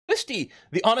Twisty,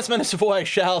 the honest man of Savoy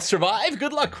shall survive.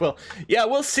 Good luck, Quill. Yeah,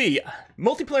 we'll see.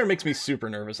 Multiplayer makes me super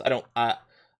nervous.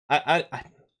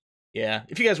 Yeah,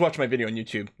 if you guys watch my video on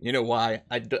YouTube, you know why.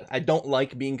 I don't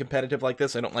like being competitive like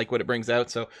this. I don't like what it brings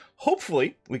out. So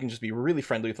hopefully we can just be really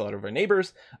friendly with a lot of our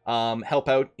neighbors, help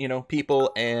out, you know,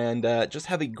 people, and just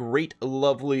have a great,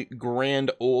 lovely,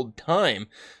 grand old time.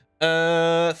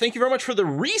 Thank you very much for the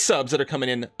resubs that are coming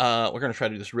in. We're going to try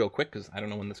to do this real quick because I don't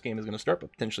know when this game is going to start,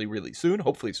 but potentially really soon,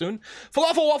 hopefully soon.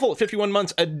 Falafel Waffle at 51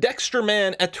 months, a Dexter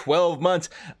Man at 12 months,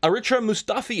 Aritra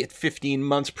Mustafi at 15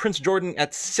 months, Prince Jordan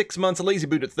at 6 months, a Lazy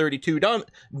Boot at 32,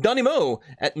 Donny Mo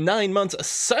at 9 months, a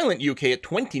Silent UK at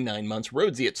 29 months,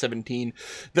 Rhodesy at 17,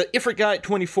 the Ifrit Guy at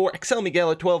 24, Excel Miguel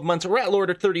at 12 months, Rat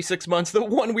Lord at 36 months, the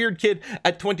One Weird Kid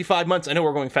at 25 months. I know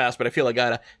we're going fast, but I feel I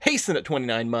gotta hasten at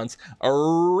 29 months,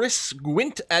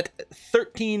 Gwint at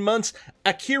 13 months,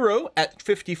 Akiro at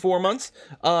 54 months,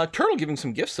 Turtle giving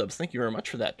some gift subs, thank you very much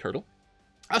for that, Turtle.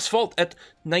 Asphalt at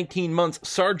 19 months,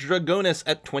 Sarge Dragonis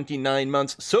at 29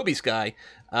 months, Sobi Sky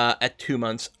at 2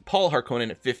 months, Paul Harkonnen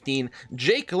at 15,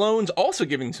 Jake Loans also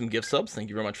giving some gift subs, thank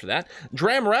you very much for that,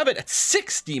 Dram Rabbit at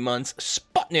 60 months,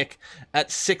 Sputnik at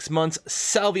 6 months,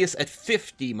 Salvius at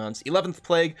 50 months, 11th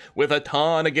Plague with a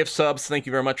ton of gift subs, thank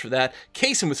you very much for that,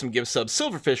 Kason with some gift subs,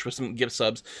 Silverfish with some gift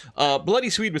subs, Bloody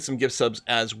Swede with some gift subs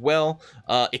as well,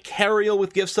 Icarial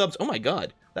with gift subs, oh my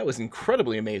god. That was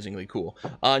incredibly amazingly cool.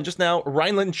 And just now,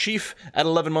 Rhineland Chief at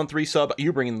 11-month resub.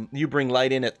 You bring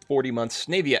light in at 40 months.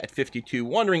 Snavia at 52.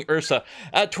 Wandering Ursa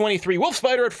at 23. Wolf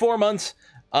Spider at 4 months.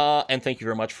 And thank you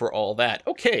very much for all that.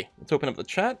 Okay, let's open up the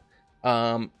chat.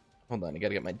 Hold on, I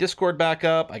gotta get my Discord back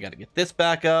up. I gotta get this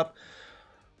back up.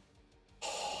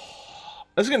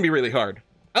 This is gonna be really hard.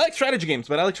 I like strategy games,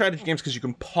 but I like strategy games because you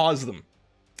can pause them.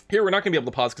 Here, we're not going to be able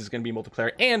to pause because it's going to be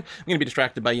multiplayer, and I'm going to be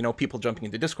distracted by, you know, people jumping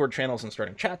into Discord channels and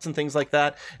starting chats and things like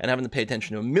that, and having to pay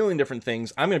attention to a million different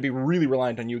things. I'm going to be really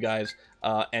reliant on you guys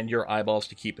and your eyeballs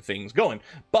to keep things going.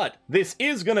 But this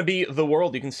is going to be the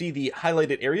world. You can see the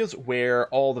highlighted areas where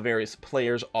all the various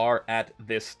players are at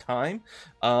this time.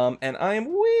 And I am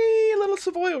way a little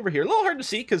Savoy over here. A little hard to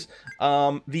see because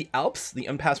the Alps, the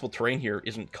impassable terrain here,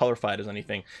 isn't colorified as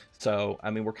anything. So, I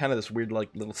mean, we're kind of this weird, like,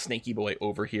 little snaky boy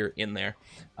over here in there.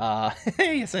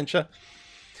 Hey, Essentia.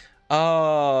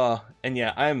 And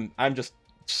yeah, I'm just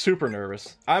super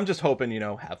nervous. I'm just hoping, you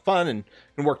know, have fun and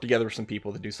work together with some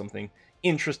people to do something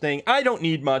interesting. I don't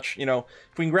need much, you know.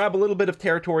 If we can grab a little bit of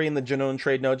territory in the Genoan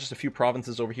trade node, just a few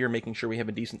provinces over here, making sure we have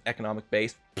a decent economic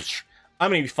base, I'm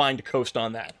going to be fine to coast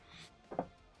on that. I'm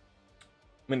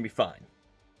going to be fine.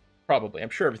 Probably.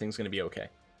 I'm sure everything's going to be okay.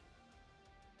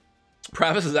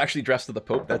 Pravis is actually dressed to the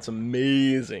Pope. That's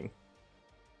amazing.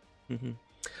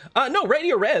 No,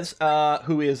 Radio Rez,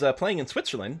 who is playing in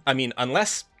Switzerland. I mean,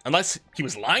 unless he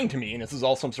was lying to me and this is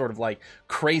all some sort of, like,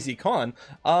 crazy con,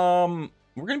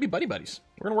 we're going to be buddies.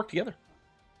 We're going to work together.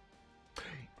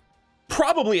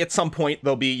 Probably at some point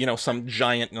there'll be, you know, some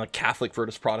giant, you know, Catholic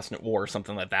versus Protestant war or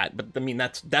something like that. But, I mean,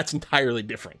 that's entirely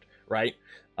different, right?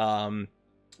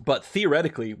 But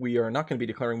theoretically, we are not going to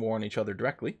be declaring war on each other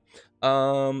directly.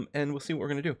 And we'll see what we're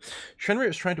going to do. Shenry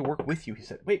is trying to work with you, he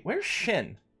said. Wait, where's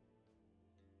Shen?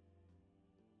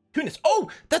 Tunis. Oh,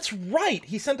 that's right.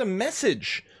 He sent a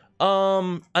message.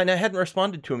 And I hadn't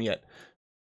responded to him yet.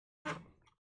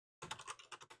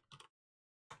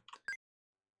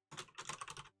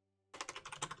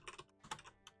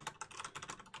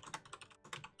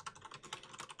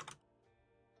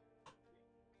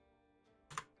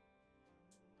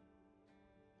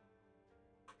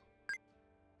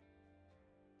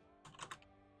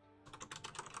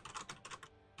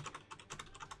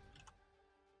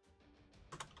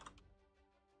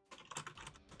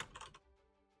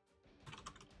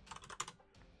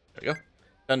 There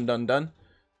we go. Done.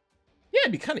 Yeah,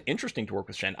 it'd be kind of interesting to work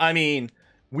with Shen. I mean,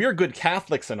 we're good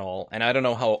Catholics and all, and I don't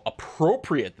know how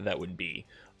appropriate that would be.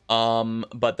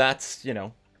 But that's, you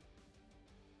know,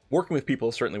 working with people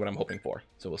is certainly what I'm hoping for.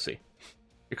 So we'll see.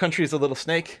 Your country is a little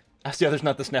snake. Ask the others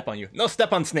not to step on you. No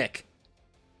step on snake.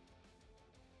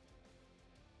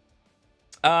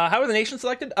 How are the nations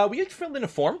selected? We filled in a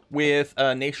form with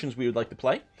nations we would like to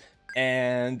play.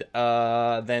 And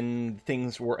then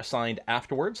things were assigned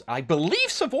afterwards. I believe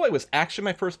Savoy was actually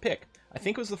my first pick. I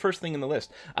think it was the first thing in the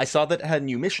list. I saw that it had a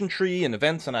new mission tree and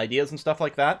events and ideas and stuff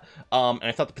like that. And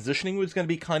I thought the positioning was going to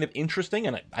be kind of interesting.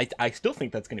 And I still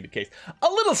think that's going to be the case. A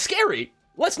little scary.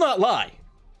 Let's not lie.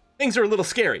 Things are a little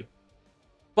scary.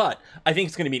 But I think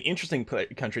it's going to be an interesting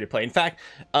country to play. In fact,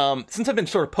 since I've been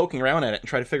sort of poking around at it and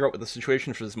trying to figure out what the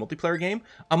situation for this multiplayer game,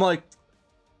 I'm like,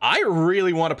 I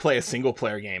really want to play a single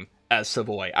player game as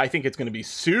Savoy. I think it's going to be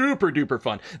super duper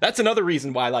fun. That's another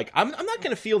reason why, like, I'm not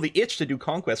going to feel the itch to do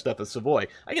conquest stuff as Savoy.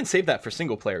 I can save that for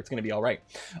single player. It's going to be all right.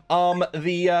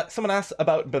 Someone asked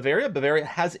about Bavaria. Bavaria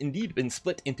has indeed been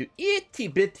split into itty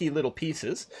bitty little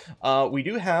pieces. We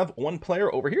do have one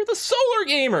player over here, the Solar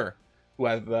Gamer, who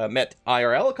I've met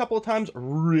IRL a couple of times.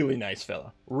 Really nice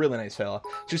fella. Really nice fella.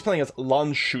 She's playing as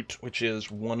Landshut, which is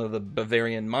one of the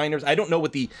Bavarian miners. I don't know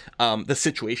what the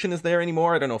situation is there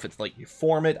anymore. I don't know if it's like you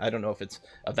form it. I don't know if it's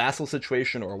a vassal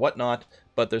situation or whatnot.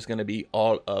 But there's going to be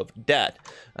all of that.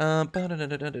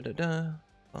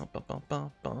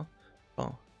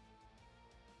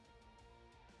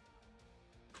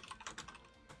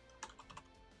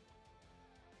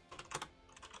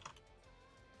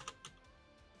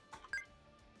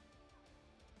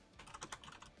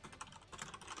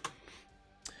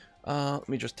 Let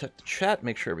me just check the chat,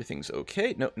 make sure everything's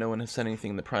okay. No, no one has said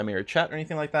anything in the primary chat or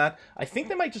anything like that. I think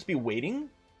they might just be waiting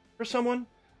for someone.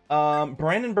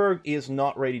 Brandenburg is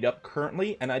not rated up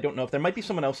currently, and I don't know if there might be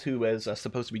someone else who is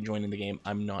supposed to be joining the game.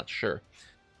 I'm not sure.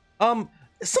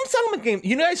 Some settlement game,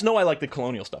 you guys know I like the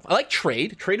colonial stuff. I like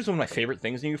trade. Trade is one of my favorite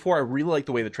things in U4. I really like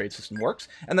the way the trade system works,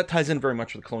 and that ties in very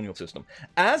much with the colonial system.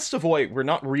 As Savoy, we're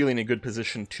not really in a good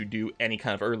position to do any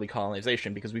kind of early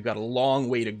colonization because we've got a long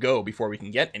way to go before we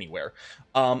can get anywhere.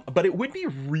 But it would be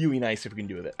really nice if we can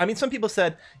do it. I mean, some people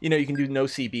said, you know, you can do no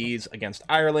CBs against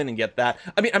Ireland and get that.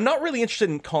 I mean, I'm not really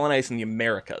interested in colonizing the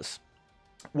Americas.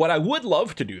 What I would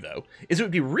love to do, though, is it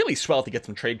would be really swell to get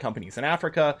some trade companies in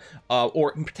Africa,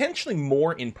 or potentially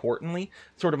more importantly,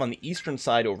 sort of on the eastern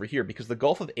side over here, because the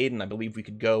Gulf of Aden, I believe we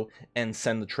could go and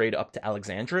send the trade up to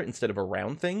Alexandria instead of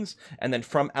around things, and then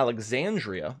from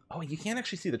Alexandria, oh, you can't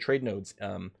actually see the trade nodes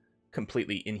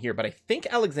completely in here, but I think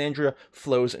Alexandria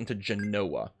flows into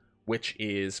Genoa, which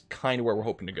is kind of where we're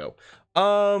hoping to go.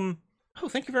 Oh,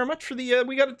 thank you very much for the,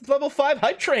 we got a level 5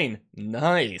 hype train.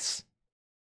 Nice.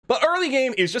 But early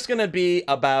game is just going to be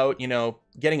about, you know,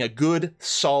 getting a good,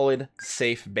 solid,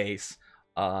 safe base.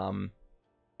 Oh!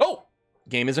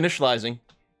 Game is initializing.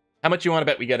 How much you want to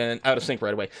bet we get an out of sync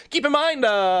right away? Keep in mind,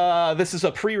 this is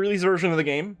a pre-release version of the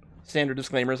game. Standard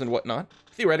disclaimers and whatnot.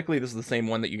 Theoretically, this is the same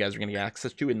one that you guys are going to get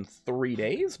access to in 3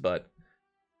 days, but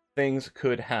things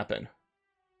could happen.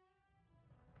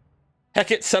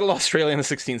 Heck it, settle Australia in the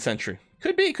 16th century.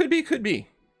 Could be, could be, could be.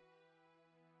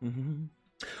 Mm-hmm.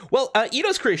 Well,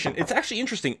 Ito's creation, it's actually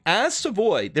interesting. As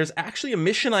Savoy, there's actually a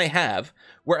mission I have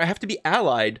where I have to be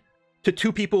allied to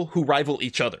 2 people who rival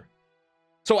each other.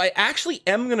 So I actually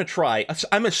am going to try.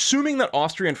 I'm assuming that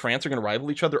Austria and France are going to rival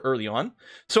each other early on.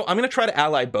 So I'm going to try to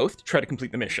ally both to try to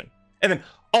complete the mission. And then,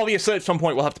 obviously, at some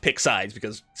point, we'll have to pick sides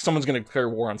because someone's going to declare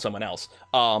war on someone else.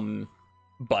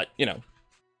 But, you know.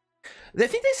 I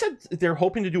think they said they're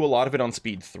hoping to do a lot of it on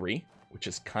speed 3, which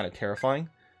is kind of terrifying.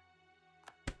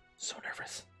 So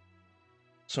nervous.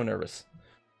 So nervous.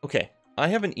 Okay, I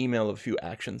have an email of a few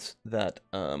actions that,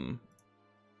 oh,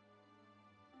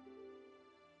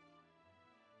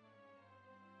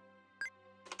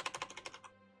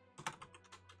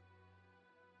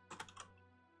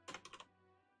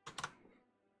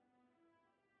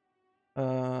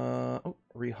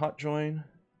 re-hot join.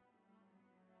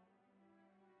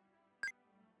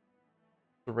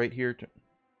 So right here,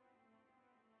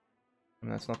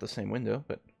 and that's not the same window,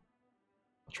 but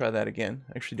try that again.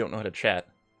 I actually don't know how to chat.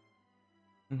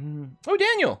 Oh,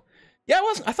 Daniel! Yeah,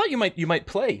 I thought you might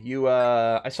play. You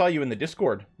I saw you in the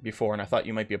Discord before, and I thought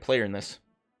you might be a player in this.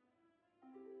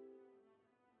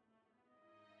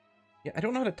 Yeah, I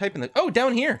don't know how to type in the. Oh,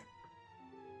 down here.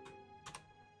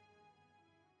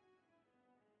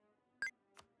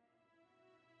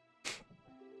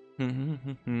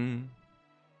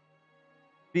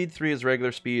 Speed 3 is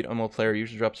regular speed. On multiplayer,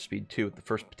 usually drops to speed 2 with the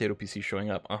first potato PC showing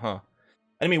up.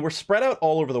 I mean, we're spread out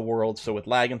all over the world, so with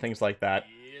lag and things like that,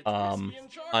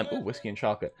 whiskey and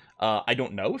chocolate. I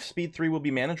don't know if Speed 3 will be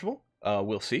manageable.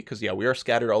 We'll see, because, yeah, we are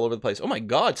scattered all over the place. Oh my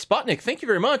god, Spotnik, thank you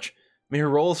very much! May your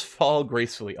rolls fall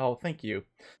gracefully. Oh, thank you.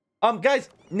 Guys,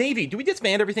 Navy, do we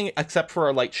disband everything except for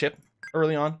our light ship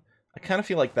early on? I kind of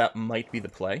feel like that might be the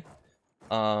play.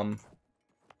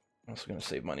 I'm also going to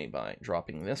save money by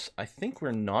dropping this. I think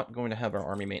we're not going to have our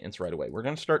army maintenance right away. We're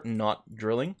going to start not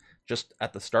drilling just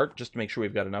at the start, just to make sure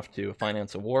we've got enough to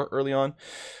finance a war early on.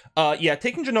 Yeah,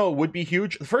 taking Genoa would be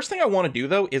huge. The first thing I want to do,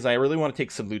 though, is I really want to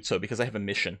take Saluzzo, because I have a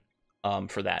mission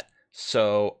for that.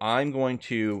 So I'm going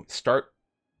to start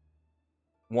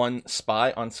one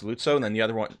spy on Saluzzo, and then the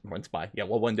other one spy. Yeah,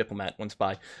 well, one diplomat, one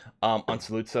spy on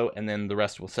Saluzzo, and then the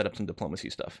rest will set up some diplomacy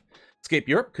stuff. Escape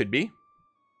Europe could be.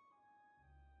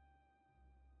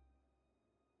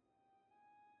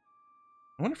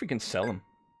 I wonder if we can sell him.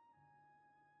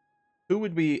 Who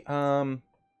would we, oh,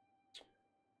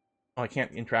 I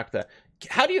can't interact with that.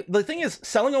 How do you, the thing is,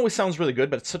 selling always sounds really good,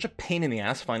 but it's such a pain in the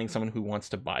ass finding someone who wants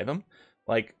to buy them.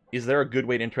 Like, is there a good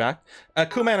way to interact?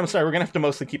 Cool man, I'm sorry, we're gonna have to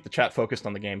mostly keep the chat focused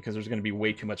on the game, because there's gonna be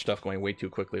way too much stuff going way too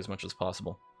quickly as much as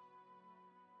possible.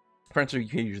 Friends are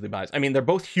usually buys. I mean, they're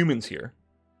both humans here.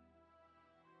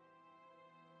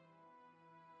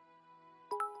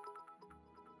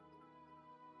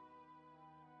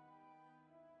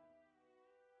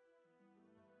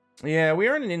 Yeah, we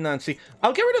are in an inland sea.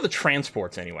 I'll get rid of the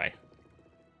transports anyway.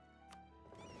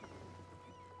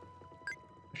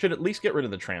 Should at least get rid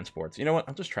of the transports. You know what?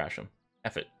 I'll just trash them.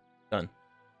 F it. Done.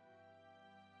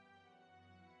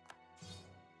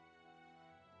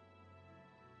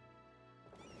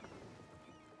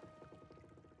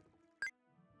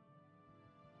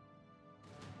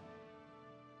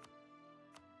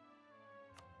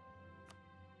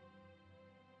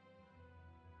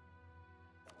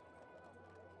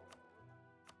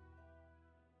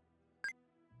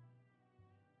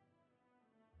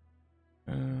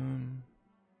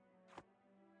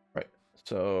 Right.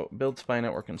 So build spy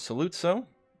network in Saluzzo.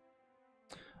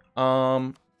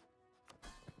 I'm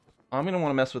gonna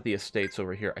want to mess with the estates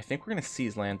over here. I think we're gonna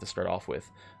seize land to start off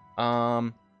with.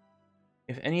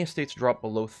 If any estates drop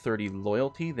below 30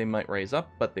 loyalty, they might raise up,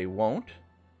 but they won't.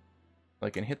 I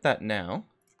can hit that now.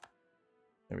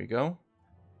 There we go.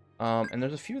 And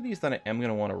there's a few of these that I am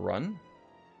gonna want to run.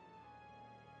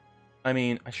 I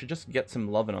mean, I should just get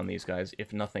some loving on these guys,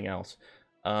 if nothing else.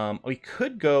 We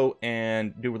could go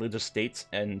and do religious states,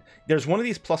 and there's one of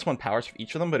these +1 powers for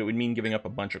each of them, but it would mean giving up a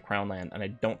bunch of crown land, and I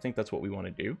don't think that's what we want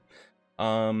to do.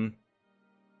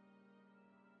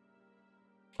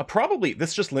 Probably,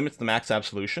 this just limits the max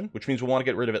absolution, which means we'll want to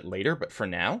get rid of it later, but for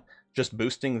now, just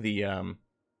boosting the,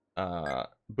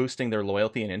 boosting their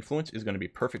loyalty and influence is going to be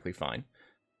perfectly fine.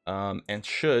 And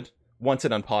should, once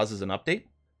it unpauses an update,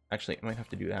 actually, I might have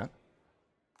to do that.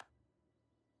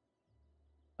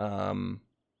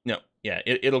 No, yeah,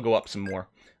 it'll go up some more.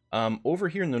 Over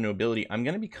here in the nobility, I'm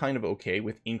going to be kind of okay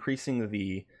with increasing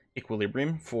the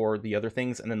equilibrium for the other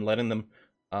things and then letting them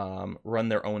run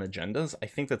their own agendas. I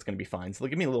think that's going to be fine. So they'll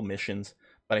give me little missions,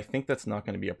 but I think that's not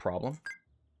going to be a problem.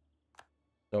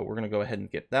 So we're going to go ahead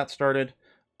and get that started.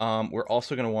 We're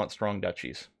also going to want strong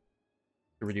duchies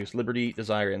to reduce liberty,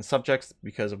 desire, and subjects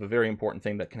because of a very important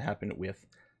thing that can happen with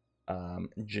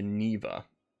Geneva,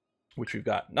 which we've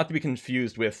got. Not to be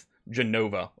confused with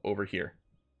Genova over here.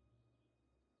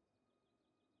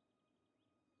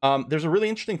 There's a really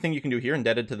interesting thing you can do here,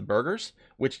 indebted to the burghers,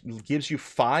 which gives you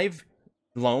 5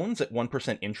 loans at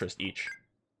 1% interest each.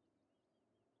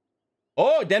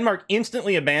 Oh, Denmark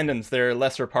instantly abandons their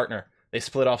lesser partner. They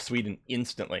split off Sweden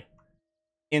instantly.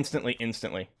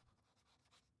 Instantly.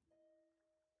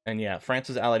 And yeah, France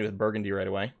is allied with Burgundy right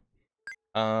away.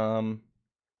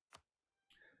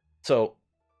 So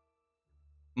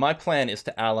my plan is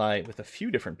to ally with a few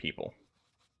different people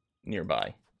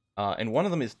nearby. And one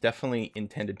of them is definitely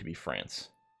intended to be France.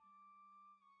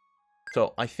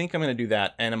 So I think I'm going to do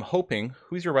that, and I'm hoping...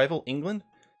 Who's your rival? England?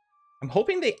 I'm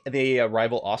hoping they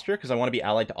rival Austria, because I want to be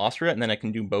allied to Austria, and then I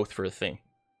can do both for a thing.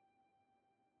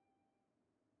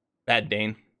 Bad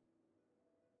Dane.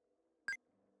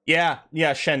 Yeah,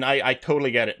 Shen, I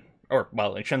totally get it. Or,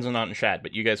 well, Shen's not in Shad,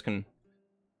 but you guys can...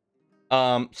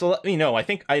 So let me know. I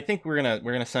think we're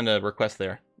gonna send a request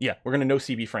there. Yeah, we're gonna no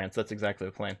CB France. That's exactly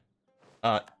the plan.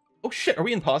 Oh shit, are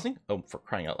we in pausing? Oh, for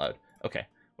crying out loud. Okay.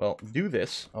 Well, do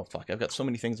this. Oh, fuck. I've got so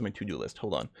many things on my to-do list.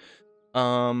 Hold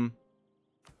on.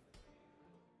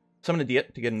 Summon a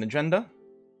Diet to get an agenda.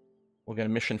 We'll get a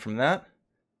mission from that.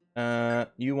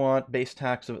 You want base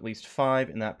tax of at least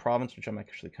 5 in that province, which I'm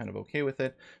actually kind of okay with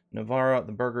it. Navarra,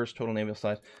 the burghers, total naval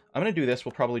size. I'm going to do this.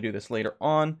 We'll probably do this later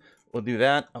on. We'll do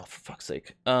that. Oh, for fuck's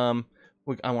sake. I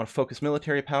want to focus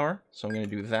military power, so I'm going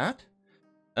to do that.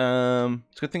 It's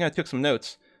a good thing I took some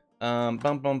notes.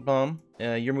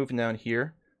 You're moving down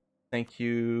here. Thank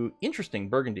you. Interesting,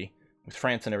 Burgundy. With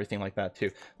France and everything like that, too.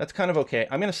 That's kind of okay.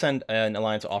 I'm going to send an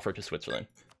alliance offer to Switzerland,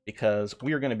 because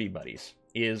we are going to be buddies,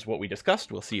 is what we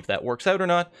discussed. We'll see if that works out or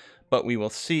not, but we will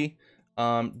see.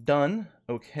 Done.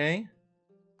 Okay.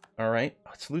 All right.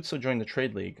 Saluzzo joined the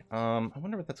Trade League. I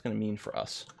wonder what that's going to mean for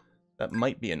us. That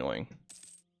might be annoying,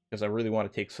 because I really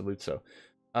want to take Saluzzo.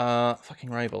 Fucking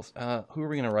rivals. Who are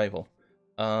we going to rival?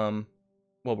 Well,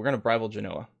 we're going to rival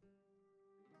Genoa.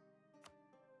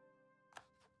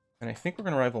 And I think we're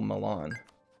going to rival Milan.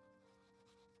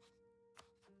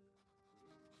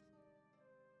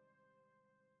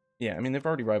 Yeah, I mean, they've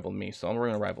already rivaled me, so we're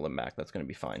going to rival them back. That's going to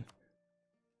be fine.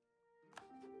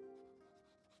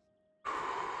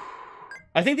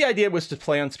 I think the idea was to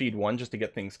play on speed 1 just to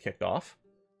get things kicked off.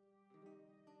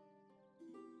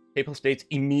 Papal States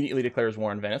immediately declares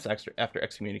war on Venice after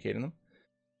excommunicating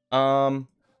them.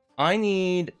 I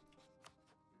need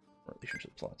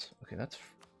relationship slots. Okay, that's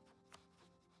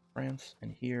France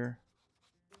and here.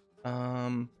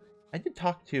 I did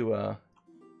talk to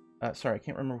sorry, I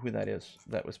can't remember who that is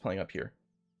that was playing up here.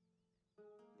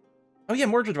 Oh yeah,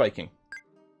 Mordred Viking.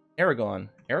 Aragon.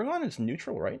 Aragon is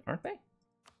neutral, right? Aren't they?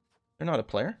 They're not a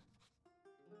player.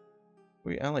 Who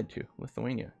are we allied to?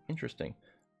 Lithuania. Interesting.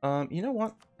 You know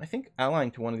what? I think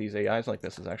allying to one of these AIs like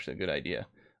this is actually a good idea.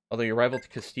 Although you're rival to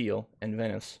Castile and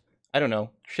Venice. I don't know.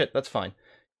 Shit, that's fine.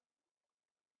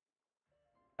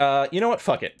 You know what?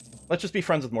 Fuck it. Let's just be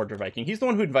friends with Mordred Viking. He's the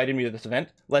one who invited me to this event.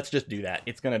 Let's just do that.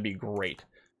 It's going to be great.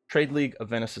 Trade League of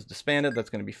Venice is disbanded. That's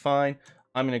going to be fine.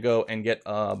 I'm going to go and get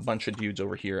a bunch of dudes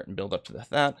over here and build up to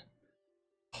that.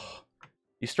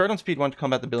 You start on speed 1 to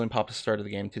combat the billion pop at the start of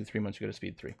the game. 2 to 3 months you go to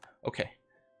speed 3. Okay.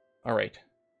 Alright.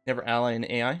 Never ally an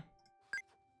AI?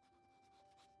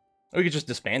 Oh, we could just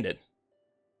disband it.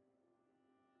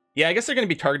 Yeah, I guess they're going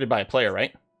to be targeted by a player,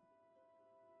 right?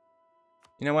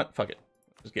 You know what? Fuck it.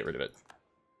 Just get rid of it.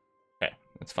 Okay,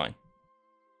 that's fine.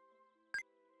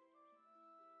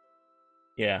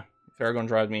 Yeah, if Aragon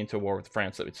drives me into a war with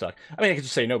France, that would suck. I mean, I could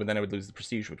just say no, but then I would lose the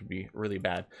prestige, which would be really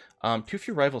bad. Too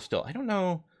few rivals still. I don't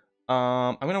know.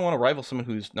 I'm going to want to rival someone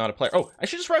who's not a player. Oh, I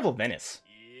should just rival Venice.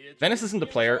 Venice isn't a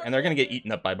player, and they're going to get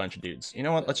eaten up by a bunch of dudes. You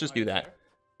know what? Let's just do that.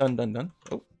 Done, done, done.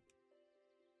 Oh.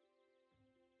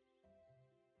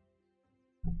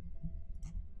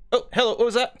 Oh, hello. What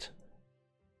was that?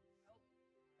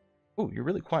 Oh, you're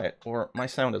really quiet, or my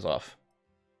sound is off.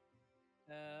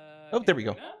 Oh, there we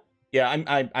go. Yeah,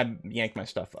 I yanked my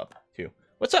stuff up too.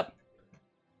 What's up?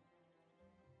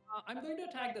 I'm going to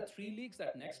attack the 3 leagues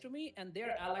that next to me, and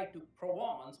they're allied to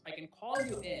Provence. I can call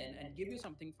you in and give you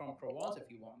something from Provence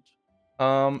if you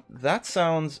want. That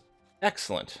sounds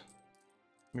excellent.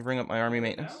 Let me bring up my army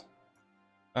maintenance.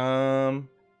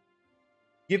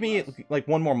 Give me like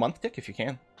one more month, Dick, if you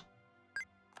can.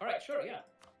 All right, sure, yeah.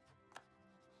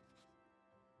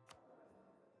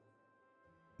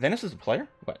 Venice is a player?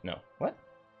 What? No. What?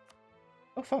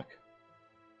 Oh, fuck.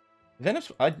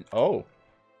 Venice... Oh.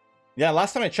 Yeah,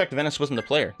 last time I checked, Venice wasn't a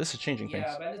player. This is changing things.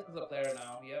 Yeah, Venice is a player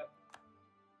now, yep.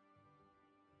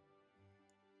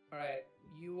 Alright,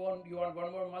 you want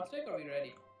one more month stick, or are we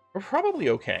ready? We're probably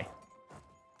okay.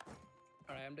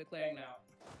 Alright, I'm declaring now.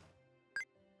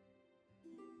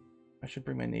 I should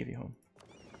bring my navy home.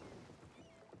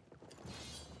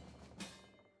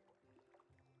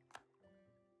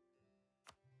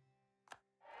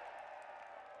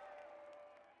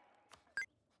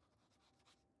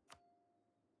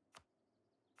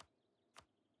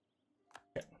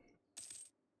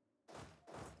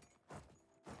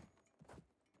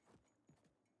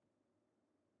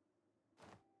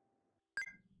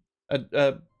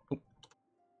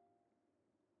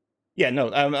 Yeah, no,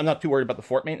 I'm not too worried about the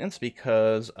fort maintenance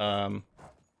because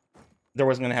there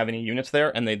wasn't going to have any units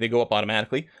there, and they go up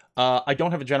automatically. I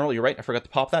don't have a general, you're right, I forgot to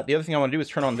pop that. The other thing I want to do is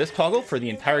turn on this toggle for the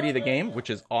entirety of the game, which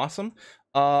is awesome.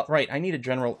 Right, I need a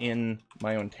general in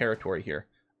my own territory here.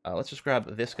 Let's just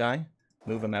grab this guy,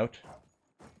 move him out,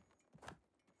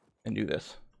 and do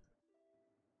this.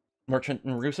 Merchant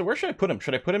and Ragusa, where should I put him?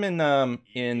 Should I put him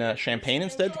in Champagne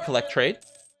instead to collect trade?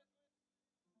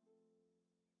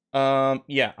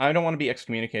 Yeah, I don't want to be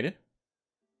excommunicated.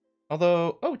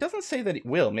 Although, oh, it doesn't say that it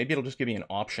will. Maybe it'll just give me an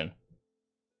option.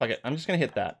 Fuck it, I'm just gonna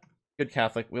hit that. Good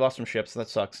Catholic. We lost some ships, that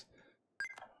sucks.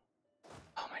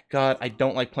 Oh my god, I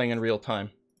don't like playing in real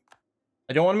time.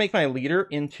 I don't want to make my leader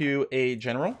into a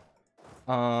general.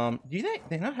 Do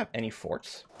they not have any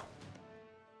forts?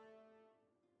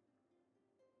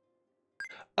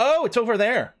 Oh, it's over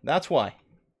there. That's why.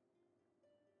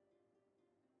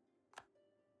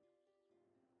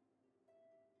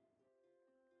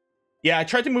 Yeah, I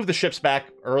tried to move the ships back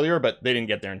earlier, but they didn't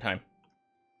get there in time.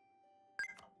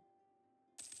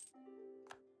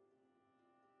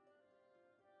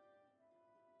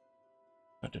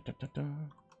 I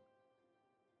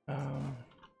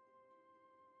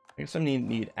guess I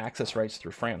need access rights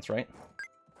through France, right?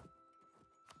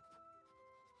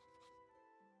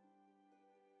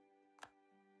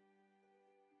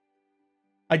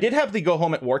 I did have the go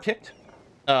home at war ticked.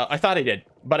 I thought I did,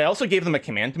 but I also gave them a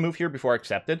command to move here before I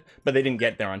accepted, but they didn't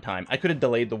get there on time. I could have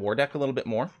delayed the war deck a little bit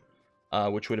more,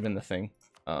 which would have been the thing.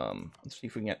 Let's see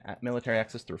if we can get military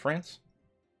access through France.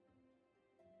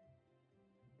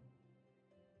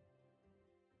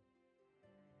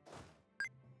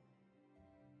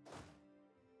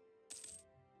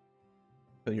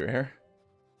 Fill your air.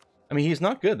 I mean, he's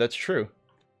not good, that's true.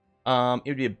 It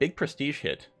would be a big prestige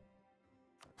hit.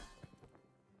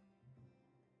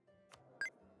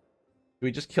 Do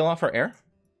we just kill off our heir?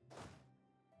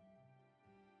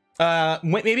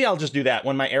 Maybe I'll just do that.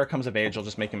 When my heir comes of age, I'll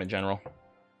just make him a general.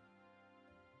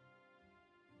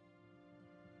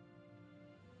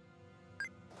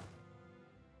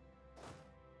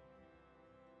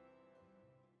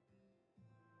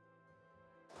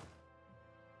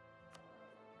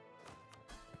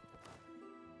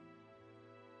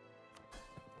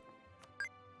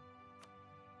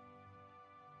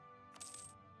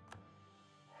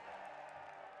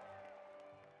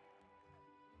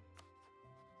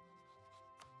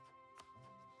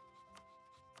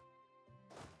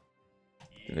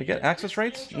 Did I get access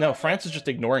rights? No, France is just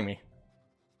ignoring me.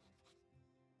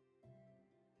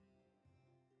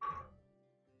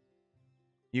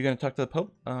 You gonna talk to the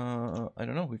Pope? I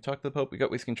don't know. We've talked to the Pope. We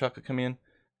got Whiskey and Chocolate coming in.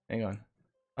 Hang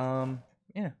on.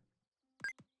 Yeah.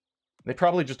 They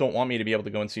probably just don't want me to be able to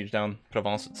go and siege down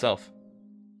Provence itself.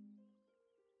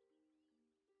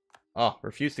 Oh,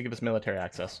 refuse to give us military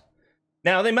access.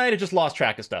 Now, they might have just lost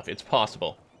track of stuff. It's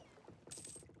possible.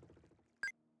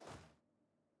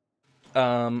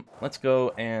 Let's go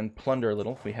and plunder a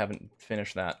little if we haven't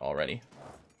finished that already.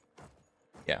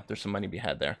 Yeah, there's some money to be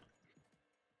had there.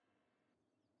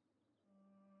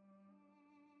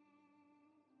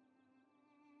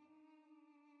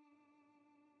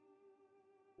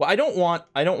 Well, I don't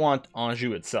want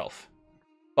Anjou itself,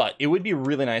 but it would be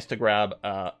really nice to grab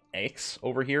Aix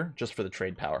over here just for the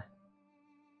trade power.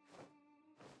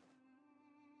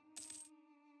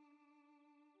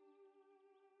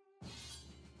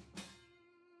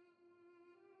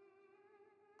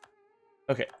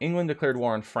 Okay, England declared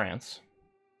war on France.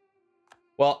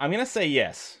 Well, I'm gonna say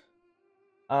yes.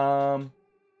 England's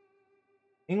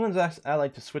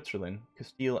allied to Switzerland,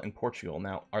 Castile, and Portugal.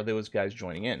 Now, are those guys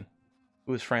joining in?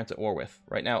 Who is France at war with?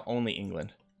 Right now, only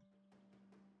England.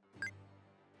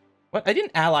 What? I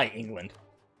didn't ally England.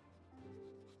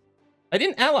 I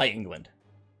didn't ally England.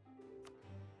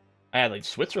 I allied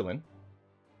Switzerland.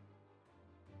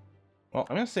 Well,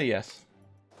 I'm gonna say yes.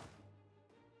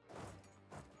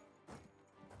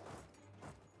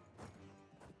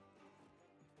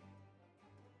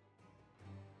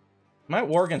 Am I at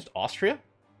war against Austria?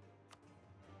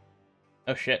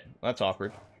 Oh shit, that's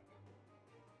awkward.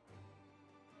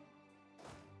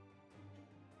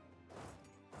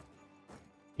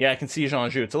 Yeah, I can see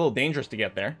Anjou. It's a little dangerous to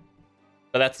get there,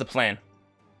 but that's the plan.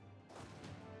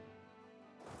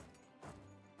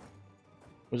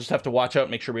 We'll just have to watch out,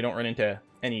 make sure we don't run into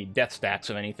any death stacks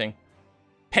of anything.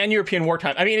 Pan-European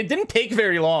wartime. I mean, it didn't take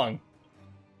very long.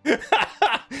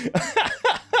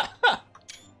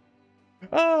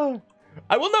 Oh,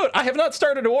 I will note, I have not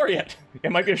started a war yet.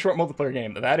 It might be a short multiplayer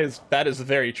game. That is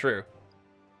very true.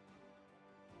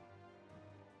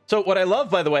 So what I love,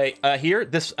 by the way, here,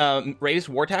 this raised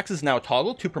war tax is now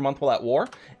toggled 2 per month while at war.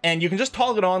 And you can just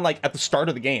toggle it on, like, at the start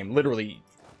of the game, literally.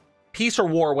 Peace or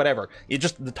war, whatever.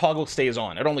 The toggle stays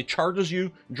on. It only charges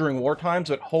you during war times,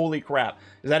 but holy crap.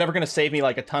 Is that ever going to save me,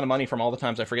 like, a ton of money from all the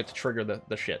times I forget to trigger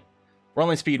the shit? We're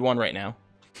only speed 1 right now.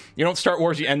 You don't start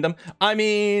wars, you end them. I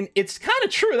mean, it's kind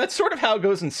of true. That's sort of how it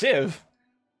goes in Civ.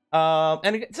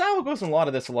 And it's how it goes in a lot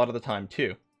of the time,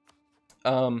 too.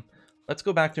 Let's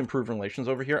go back to improved relations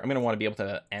over here. I'm going to want to be able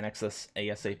to annex this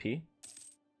ASAP.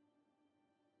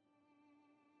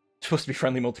 It's supposed to be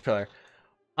friendly multiplayer.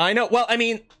 I know. Well, I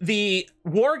mean, the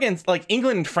war against, like,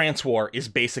 England and France war is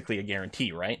basically a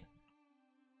guarantee, right?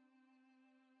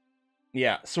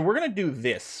 Yeah, so we're going to do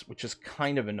this, which is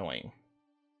kind of annoying.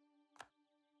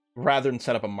 Rather than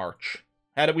set up a march.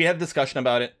 We had a discussion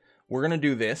about it. We're going to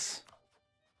do this.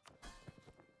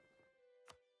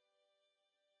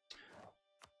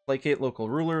 Placate local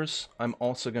rulers. I'm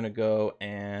also going to go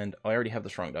and... I already have the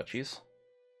strong duchies.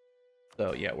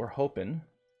 So, yeah, we're hoping...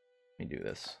 Let me do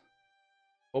this.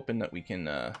 Hoping that we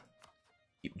can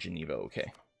keep Geneva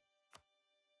okay.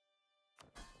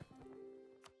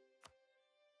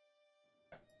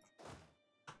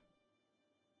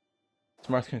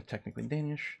 Smart's technically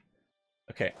Danish.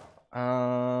 Okay.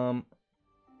 I'm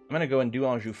gonna go and do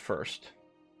Anjou first.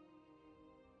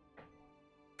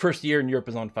 First year in Europe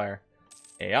is on fire.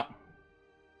 Yeah.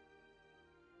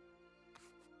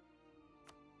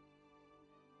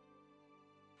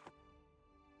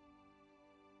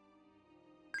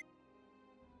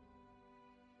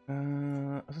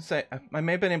 I was gonna say, I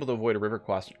may have been able to avoid a river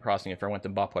crossing if I went to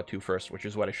Bas-Poitou first, which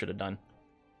is what I should have done.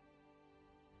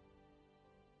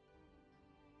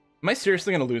 Am I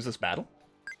seriously gonna lose this battle?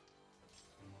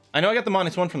 I know I got the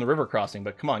 -1 from the river crossing,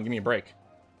 but come on, give me a break.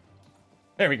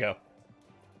 There we go.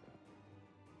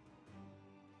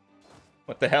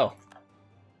 What the hell?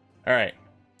 All right.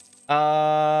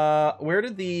 Where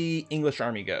did the English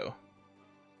army go?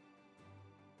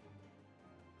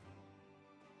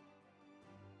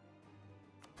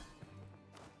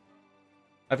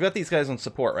 I've got these guys on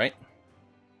support, right?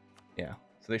 Yeah.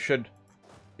 So they should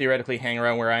theoretically hang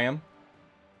around where I am.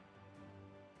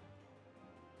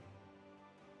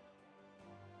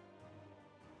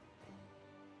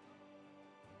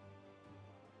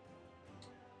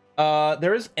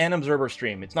 There is an observer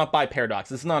stream. It's not by Paradox.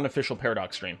 This is not an official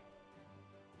Paradox stream.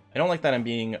 I don't like that I'm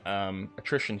being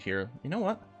attrition here. You know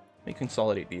what? Let me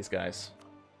consolidate these guys.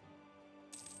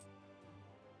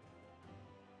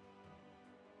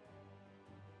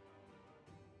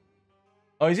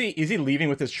 Oh, is he leaving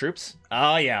with his troops?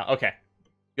 Oh, yeah. Okay.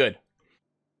 Good.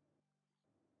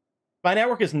 My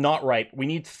network is not right. We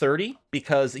need 30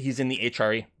 because he's in the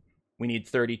HRE. We need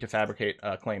 30 to fabricate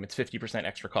a claim. It's 50%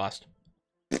 extra cost.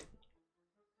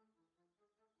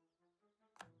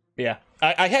 Yeah.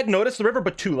 I had noticed the river,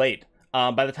 but too late.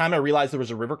 By the time I realized there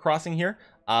was a river crossing here,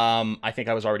 I think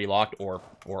I was already locked or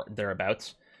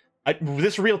thereabouts.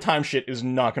 This real-time shit is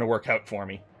not going to work out for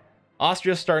me.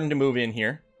 Austria's starting to move in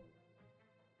here.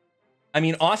 I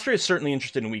mean, Austria is certainly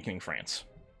interested in weakening France.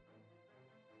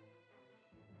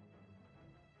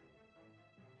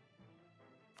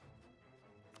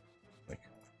 Like,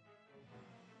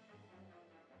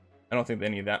 I don't think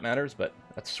any of that matters, but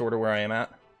that's sort of where I am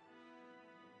at.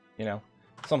 You know,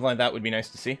 something like that would be nice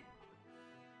to see.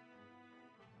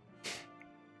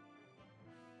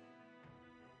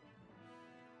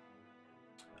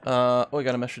 Oh, I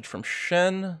got a message from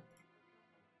Shen.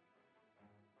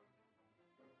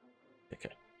 Okay.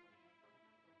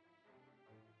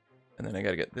 And then I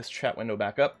gotta get this chat window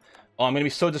back up. Oh, I'm gonna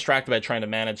be so distracted by trying to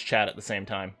manage chat at the same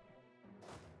time.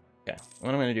 Okay,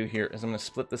 what I'm gonna do here is I'm gonna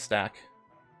split the stack.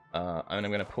 And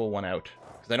I'm gonna pull one out.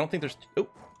 Because I don't think there's... Oh!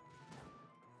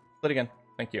 Split again.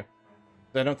 Thank you.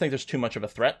 I don't think there's too much of a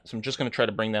threat, so I'm just gonna try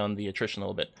to bring down the attrition a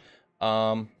little bit.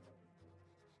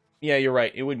 Yeah, you're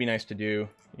right. It would be nice to do,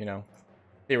 you know,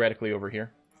 theoretically over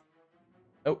here.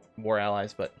 Oh, war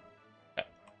allies, but...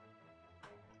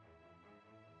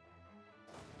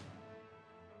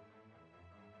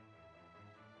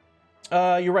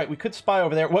 You're right. We could spy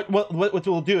over there. What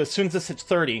we'll do, as soon as this hits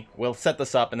 30, we'll set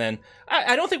this up, and then...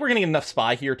 I don't think we're gonna get enough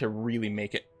spy here to really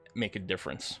make a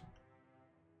difference.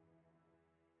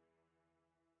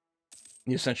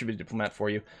 You essentially be a diplomat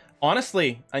for you.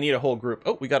 Honestly, I need a whole group.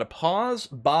 Oh, we got a pause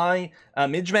by...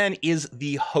 Midgeman is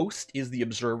the host, is the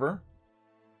observer.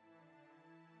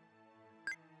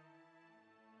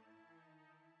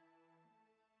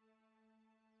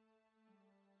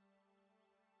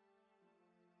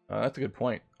 That's a good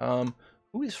point.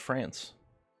 Who is France?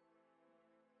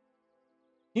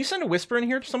 Can you send a whisper in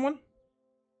here to someone?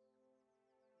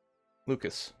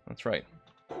 Lucas, that's right.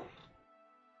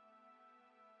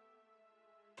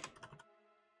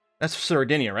 That's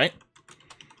Sardinia, right?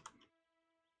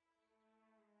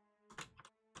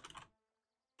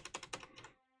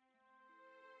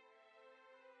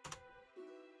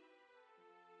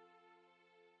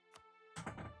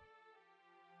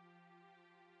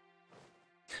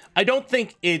 I don't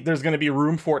think there's going to be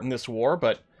room for it in this war,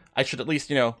 but I should at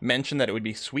least, you know, mention that it would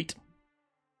be sweet.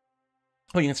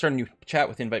 Oh, you can start a new chat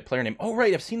with invite player name. Oh,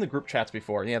 right, I've seen the group chats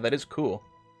before. Yeah, that is cool.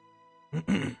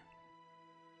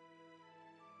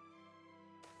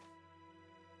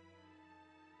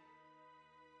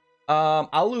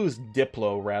 I'll lose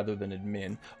Diplo rather than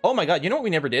admin. Oh my god, you know what we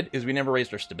never did? Is we never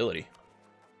raised our stability.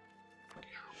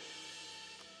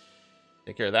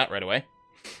 Take care of that right away.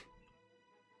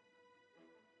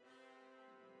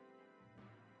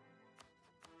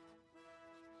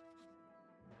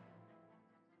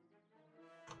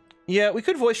 Yeah, we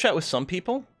could voice chat with some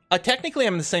people. Technically,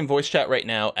 I'm in the same voice chat right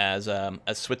now as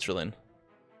Switzerland.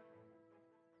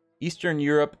 Eastern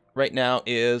Europe right now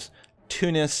is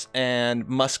Tunis and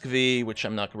Muscovy, which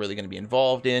I'm not really going to be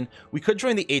involved in. We could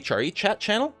join the HRE chat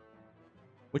channel,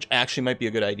 which actually might be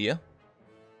a good idea.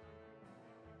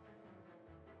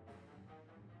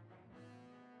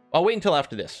 I'll wait until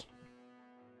after this.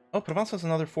 Oh, Provence has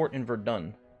another fort in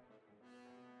Verdun.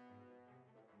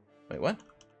 Wait, what?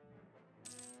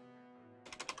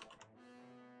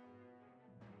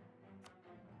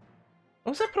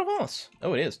 Oh, is that Provence?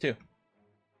 Oh, it is, too.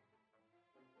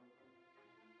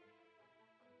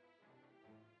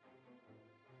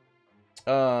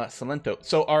 Salento.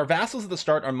 So our vassals at the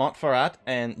start are Montferrat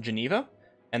and Geneva,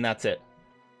 and that's it.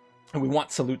 And we want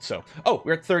Saluzzo. Oh,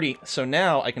 we're at 30, so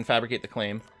now I can fabricate the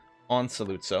claim on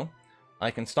Saluzzo.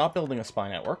 I can stop building a spy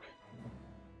network.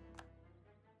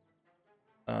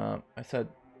 I said,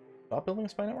 stop building a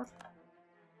spy network?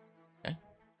 Okay.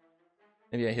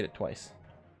 Maybe I hit it twice.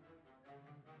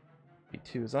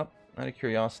 B2 is up. Out of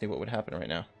curiosity, what would happen right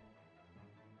now?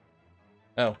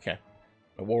 Oh, okay.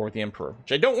 A war with the Emperor,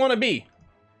 which I don't want to be.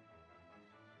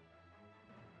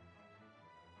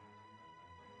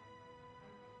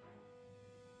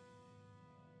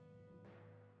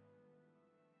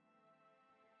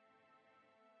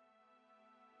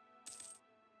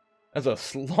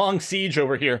 That's a long siege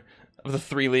over here of the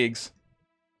 3 leagues.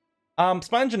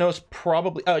 Spongenos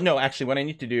probably... no, actually, what I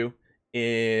need to do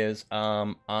is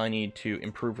I need to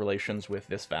improve relations with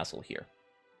this vassal here.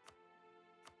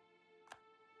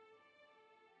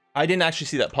 I didn't actually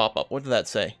see that pop up. What did that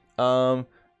say?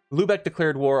 Lubeck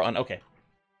declared war on... Okay.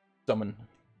 Someone...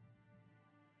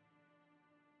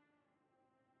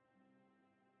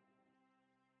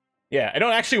 Yeah, I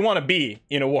don't actually want to be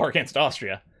in a war against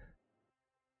Austria.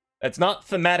 That's not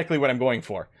thematically what I'm going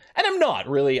for. And I'm not,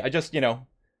 really. I just, you know,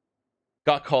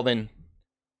 got called in.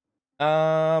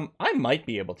 I might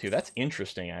be able to. That's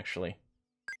interesting, actually.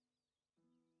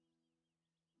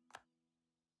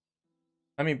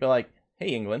 I mean, but like, hey,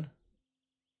 England.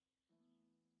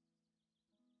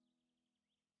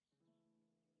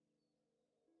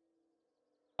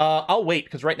 I'll wait,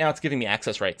 because right now it's giving me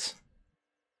access rights.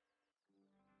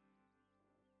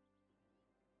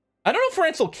 I don't know if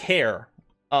France will care,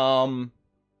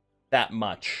 that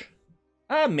much.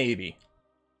 Maybe.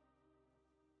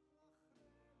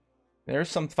 There's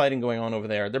some fighting going on over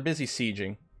there. They're busy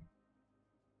sieging.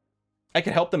 I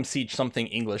could help them siege something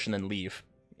English and then leave.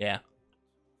 Yeah.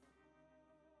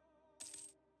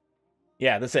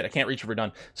 Yeah, that's it. I can't reach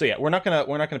Verdun. So yeah, we're not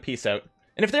gonna peace out.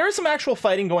 And if there is some actual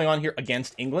fighting going on here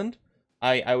against England,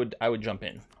 I would jump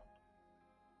in.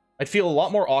 I'd feel a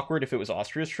lot more awkward if it was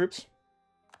Austria's troops.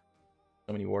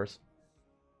 So many wars.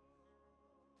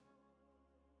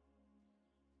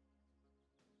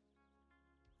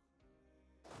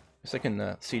 Guess I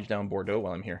can siege down Bordeaux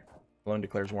while I'm here. Cologne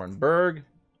declares war on Berg.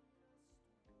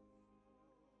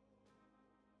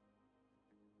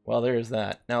 Well, there's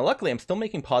that. Now, luckily, I'm still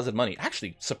making positive money.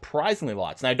 Actually, surprisingly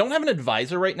lots. Now, I don't have an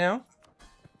advisor right now.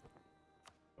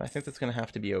 But I think that's going to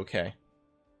have to be okay.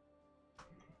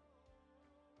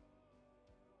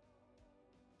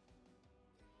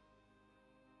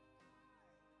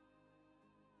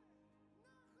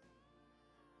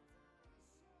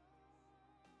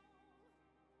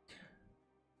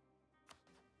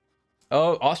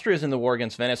 Oh, Austria's in the war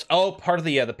against Venice. Oh, part of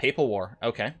the Papal War.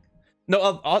 Okay.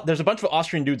 No, there's a bunch of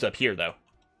Austrian dudes up here, though.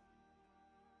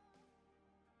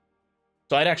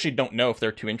 So I actually don't know if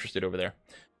they're too interested over there.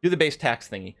 Do the base tax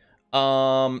thingy.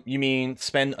 You mean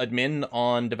spend admin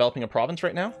on developing a province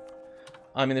right now?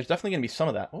 I mean, there's definitely going to be some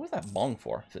of that. What was that bong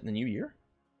for? Is it in the new year?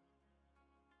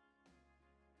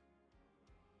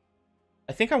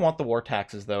 I think I want the war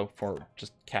taxes, though, for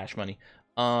just cash money.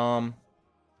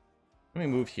 Let me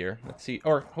move here. Let's see.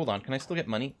 Or, hold on. Can I still get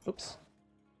money? Oops.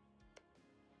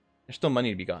 There's still money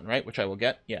to be gotten, right? Which I will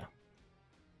get. Yeah.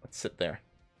 Let's sit there.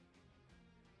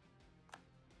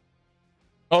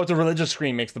 Oh, it's a religious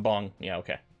screen makes the bong. Yeah,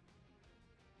 okay.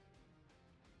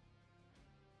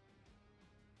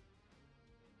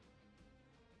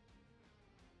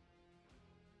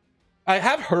 I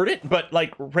have heard it, but,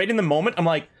 like, right in the moment,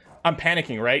 I'm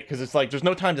panicking, right? Because it's like, there's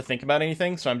no time to think about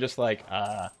anything, so I'm just like,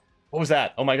 what was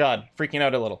that? Oh my god, freaking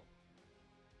out a little.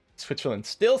 Switzerland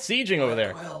still sieging over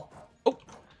there. Oh.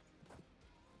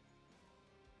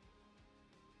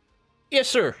 Yes,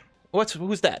 sir.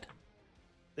 Who's that?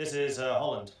 This is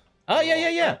Holland. Oh, yeah.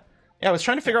 Yeah, I was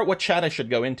trying to figure out what chat I should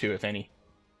go into, if any.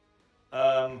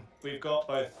 We've got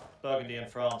both Burgundy and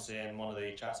France in one of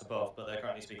the chats above, but they're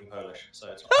currently speaking Polish,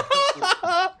 so it's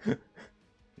fine.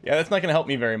 Yeah, that's not going to help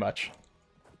me very much.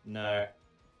 No.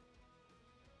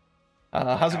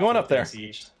 How's it going up there?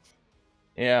 Sieged.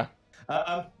 Yeah.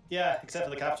 Yeah, except for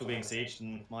the capital being sieged,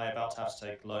 and my about to have to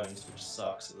take loans, which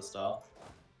sucks at the start.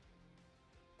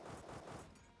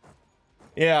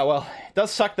 Yeah, well, it does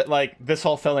suck that, like, this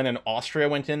all fell in and Austria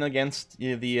went in against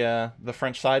the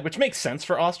French side, which makes sense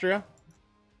for Austria.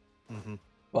 Mm-hmm.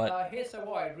 But Hey,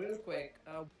 Savoy, real quick.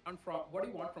 What do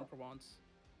you want from Provence?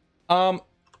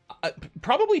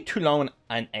 Probably Toulon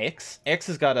and Aix. Aix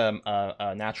has got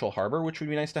a natural harbor, which would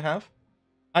be nice to have.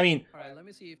 I mean... Alright, let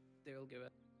me see if they will give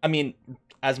it. I mean,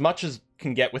 as much as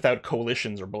can get without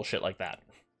coalitions or bullshit like that.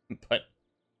 But...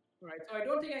 Right, so I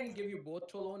don't think I can give you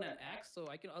both Toulon and Axe, so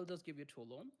I'll just give you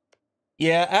Toulon.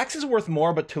 Yeah, Axe is worth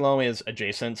more, but Toulon is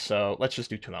adjacent, so let's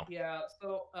just do Toulon. Yeah,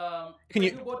 so Can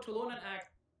you do both Toulon and Axe?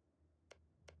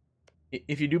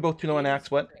 If you do both Toulon and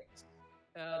Axe, what?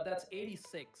 That's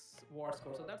 86 war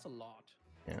score, so that's a lot.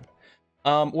 Yeah.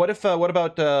 What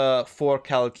about Fort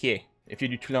Calquier? If you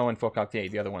do Toulon and Fort Calquier,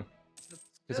 the other one.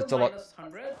 because Still it's a lot.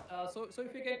 minus 100.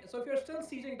 So if you're still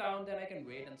sieging down, then I can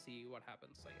wait and see what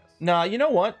happens, I guess. Nah, you know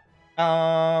what?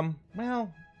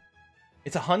 Well,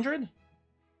 it's 100.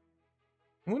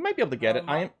 We might be able to get it.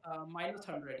 Minus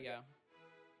 100, yeah.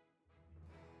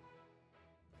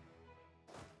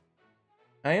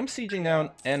 I am sieging down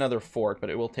another fort, but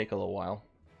it will take a little while.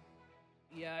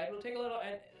 Yeah, it will take a little,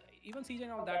 and even sieging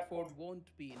out that fort won't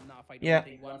be enough. I don't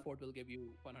think one fort will give you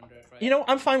 100, right? You know,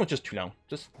 I'm fine with just 2 now.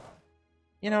 Just,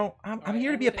 you know, I'm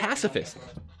here to be a pacifist.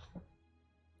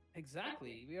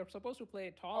 Exactly. We are supposed to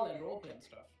play tall and roleplay and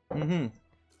stuff. Mm-hmm.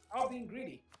 Stop being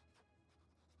greedy.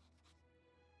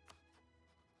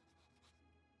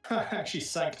 Actually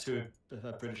sank 2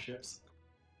 British ships.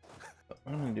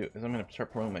 What I'm going to do is I'm going to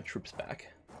start pulling my troops back.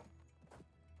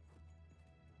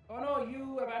 Oh no,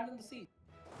 you abandoned the sea.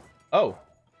 Oh.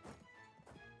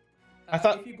 I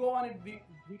thought... If you go on it,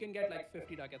 we can get like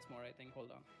 50 ducats more, I think.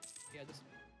 Hold on. Yeah,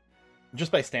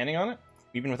 just by standing on it?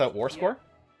 Even without war score?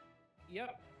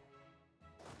 Yep.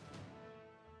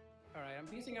 Alright, I'm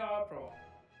piecing out Pro.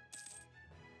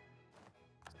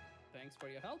 Thanks for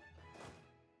your help.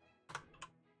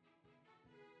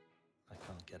 I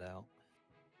can't get out.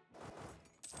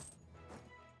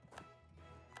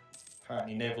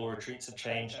 Apparently naval retreats have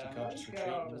changed. You can't just retreat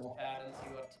anymore. And see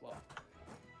what's what.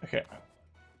 Okay.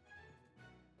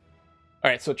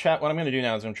 Alright, so chat, what I'm going to do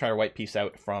now is I'm going to try to white peace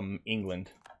out from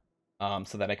England,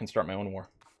 so that I can start my own war.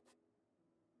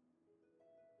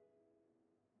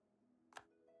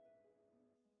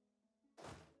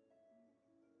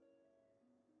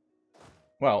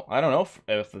 Well, I don't know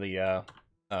if the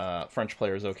French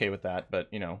player is okay with that, but,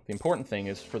 you know, the important thing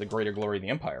is for the greater glory of the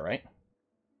Empire, right?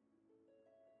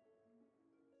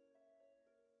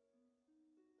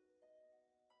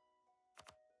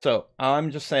 So,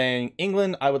 I'm just saying,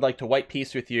 England, I would like to white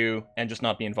peace with you and just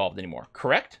not be involved anymore.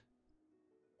 Correct?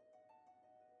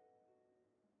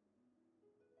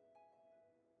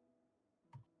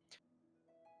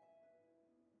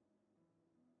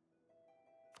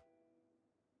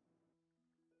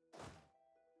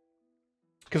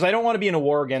 Because I don't want to be in a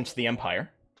war against the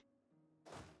Empire.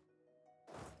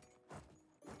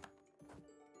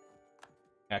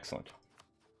 Excellent.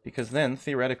 Because then,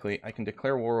 theoretically, I can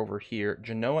declare war over here.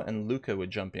 Genoa and Lucca would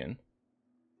jump in.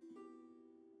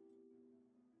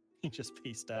 He just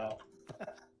pieced out.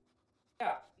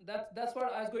 Yeah, that's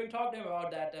what I was going to talk to him about,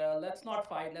 that let's not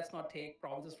fight, let's not take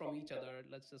provinces from each other.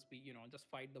 Let's just be, you know, just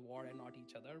fight the war and not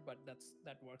each other. But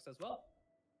that works as well.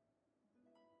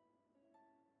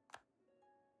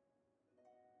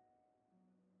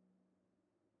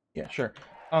 Yeah, sure.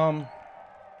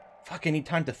 Fuck, I need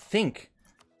time to think.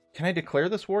 Can I declare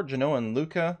this war? Genoa and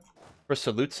Lucca for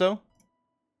Saluzzo?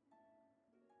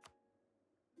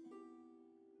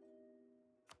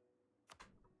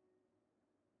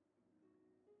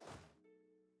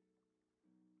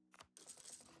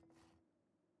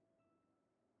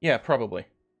 Yeah, probably.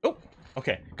 Oh,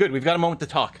 okay, good. We've got a moment to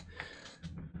talk.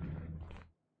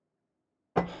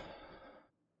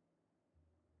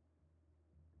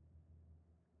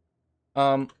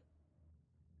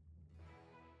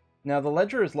 Now the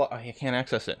ledger is locked. Oh, you can't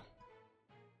access it.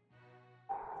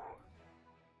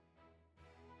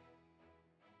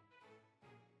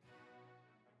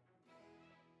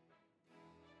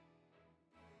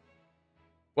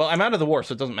 Well, I'm out of the war,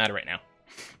 so it doesn't matter right now.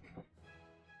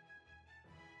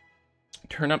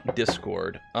 Turn up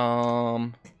Discord.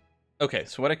 Okay,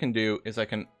 so what I can do is I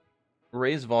can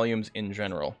raise volumes in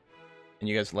general, and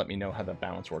you guys let me know how the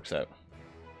balance works out.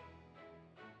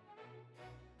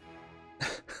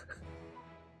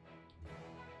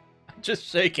 I'm just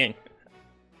shaking.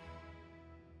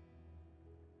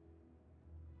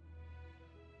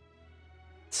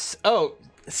 Oh,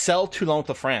 sell Toulon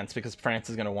to France because France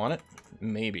is going to want it?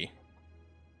 Maybe.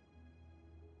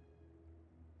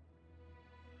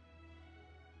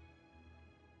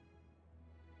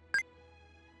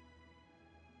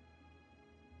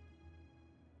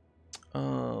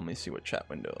 Let me see what chat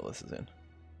window this is in.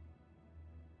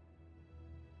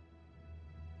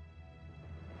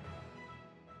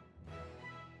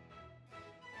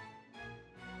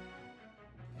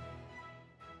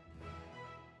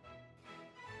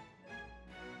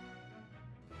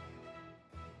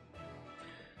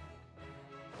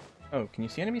 Oh, can you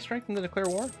see enemy strength in the declare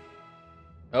war?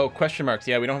 Oh, question marks.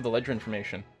 Yeah, we don't have the ledger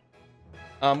information.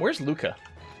 Where's Lucca?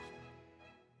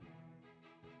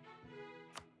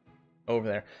 Over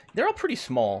there. They're all pretty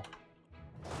small.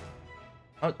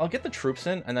 I'll get the troops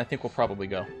in, and I think we'll probably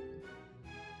go.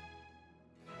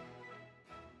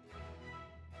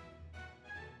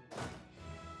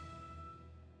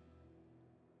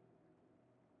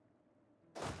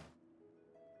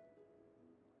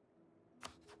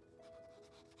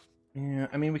 Yeah,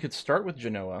 I mean, we could start with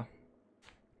Genoa.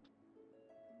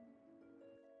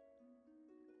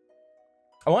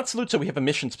 I want Salute so we have a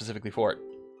mission specifically for it.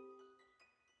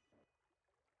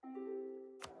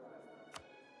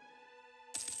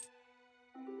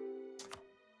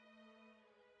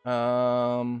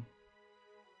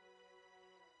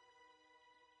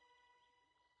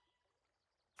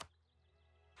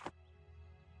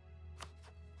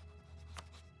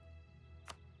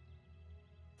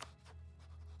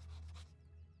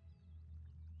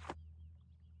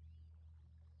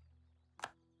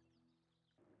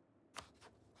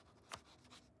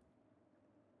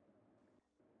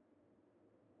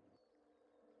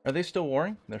 Are they still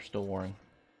warring? They're still warring.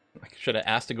 Should I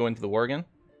ask to go into the war again?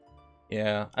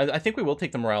 Yeah, I think we will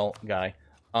take the morale guy.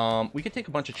 We could take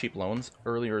a bunch of cheap loans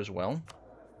earlier as well.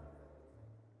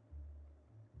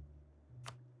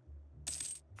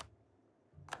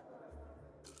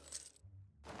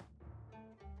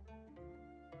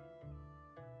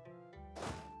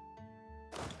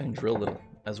 And drill little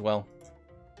as well.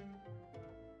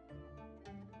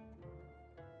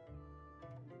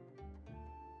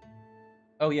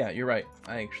 Oh yeah, you're right.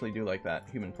 I actually do like that.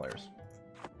 Human players.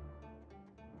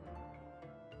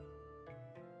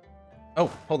 Oh,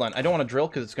 hold on. I don't want to drill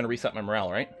because it's going to reset my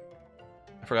morale, right?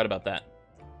 I forgot about that.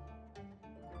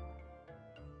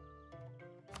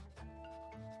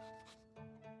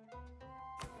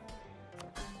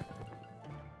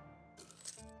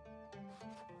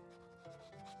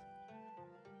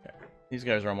 Okay. These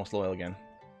guys are almost loyal again.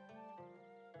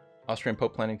 Austrian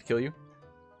Pope planning to kill you?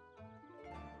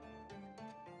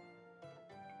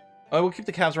 Oh, we'll keep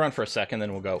the calves around for a second,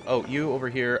 then we'll go. Oh, you over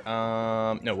here.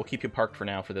 No, we'll keep you parked for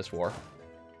now for this war.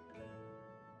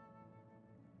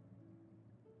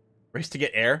 Race to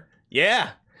get air? Yeah!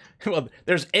 Well,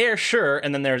 there's air, sure,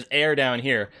 and then there's air down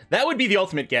here. That would be the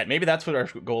ultimate get. Maybe that's what our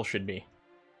goal should be.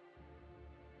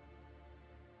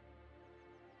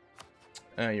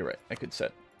 You're right. I could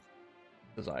set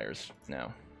desires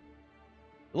now.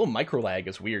 A little micro lag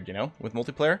is weird, you know, with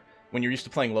multiplayer. When you're used to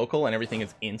playing local and everything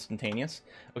is instantaneous.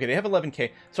 Okay, they have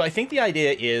 11k. So I think the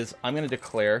idea is I'm going to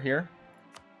declare here.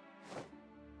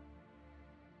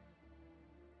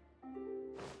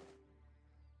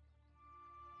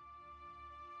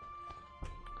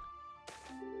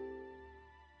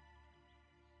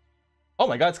 Oh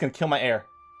my god, it's going to kill my air.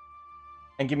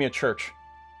 And give me a church.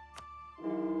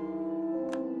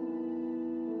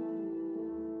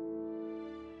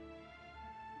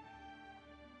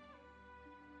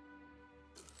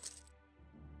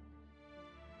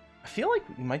 I feel like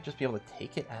we might just be able to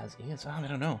take it as is. Oh, I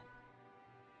don't know.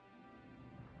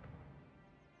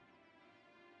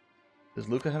 Does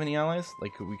Luca have any allies?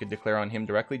 Like, we could declare on him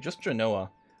directly? Just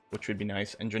Genoa, which would be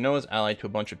nice. And Genoa's allied to a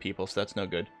bunch of people, so that's no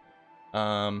good.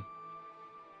 Yeah.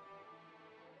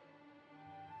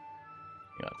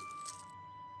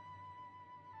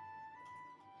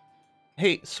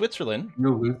 Hey, Switzerland.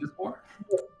 You'll lose this war?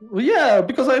 Well, yeah,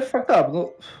 because I fucked up.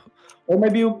 Or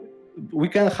maybe we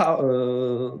can have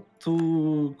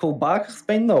to go back.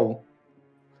 Spain, no.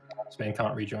 Spain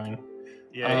can't rejoin.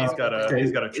 Yeah, he's got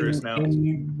a truce now.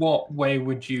 In what way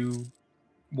would you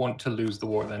want to lose the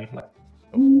war then? Like,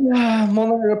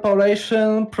 Money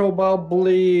reparation,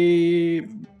 probably.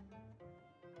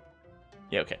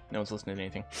 Yeah, okay. No one's listening to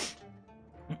anything.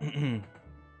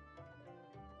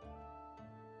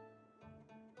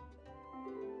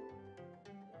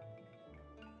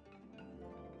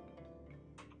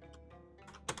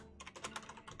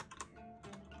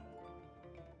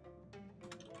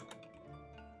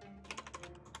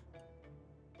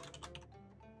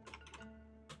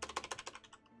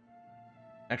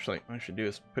 Actually, what I should do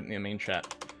is put it in the main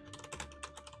chat.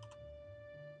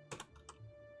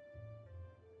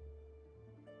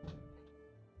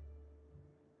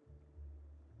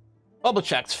 Bubble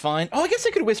chat's fine. Oh, I guess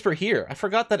I could whisper here. I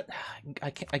forgot that.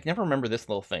 I never remember this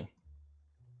little thing.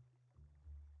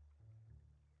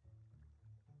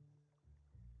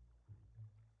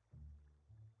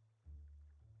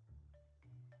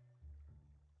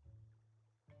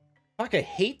 Fuck, I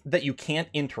hate that you can't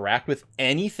interact with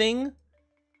anything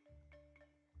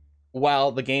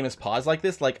while the game is paused like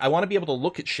this. Like, I want to be able to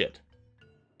look at shit.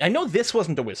 I know this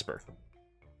wasn't a whisper.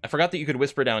 I forgot that you could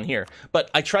whisper down here. But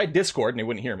I tried Discord and it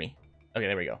wouldn't hear me. Okay,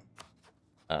 there we go.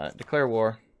 Declare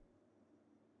war.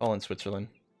 All in Switzerland.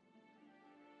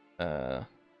 There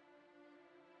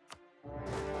we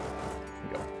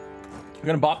go. We're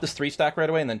going to bop this 3-stack right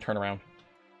away and then turn around.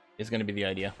 Is going to be the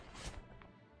idea.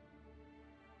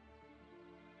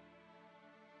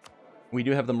 We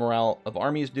do have the morale of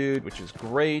armies, dude, which is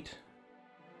great.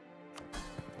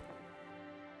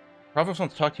 Province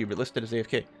wants to talk to you, but listed as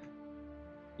AFK.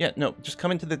 Yeah, no, just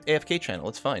come into the AFK channel.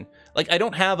 It's fine. Like, I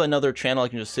don't have another channel I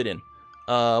can just sit in.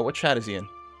 What chat is he in?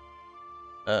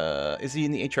 Is he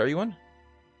in the HRU one?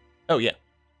 Oh, yeah.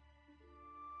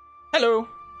 Hello.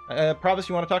 Provis,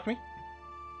 you want to talk to me?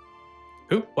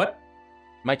 Who? What?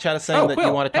 My chat is saying that you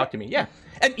Quill. want to talk to me. Yeah.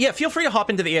 And yeah, feel free to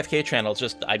hop into the AFK channel. It's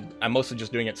just, I'm mostly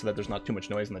just doing it so that there's not too much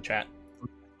noise in the chat.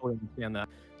 totally understand that.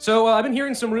 So I've been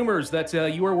hearing some rumors that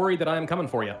you are worried that I am coming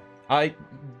for you.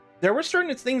 There were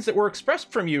certain things that were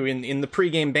expressed from you in the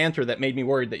pregame banter that made me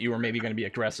worried that you were maybe going to be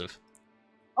aggressive.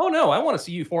 Oh no, I want to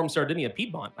see you form Sardinia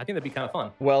Piedmont. I think that'd be kind of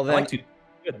fun. Well then, I like to.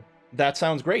 Good. That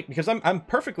sounds great because I'm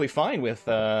perfectly fine with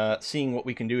seeing what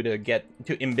we can do to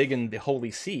embiggen the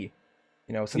Holy See.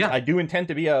 You know, since I do intend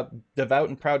to be a devout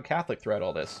and proud Catholic throughout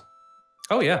all this.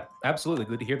 Oh yeah, absolutely.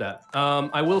 Good to hear that.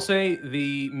 I will say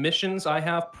the missions I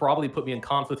have probably put me in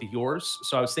conflict with yours.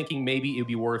 So I was thinking maybe it'd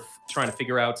be worth trying to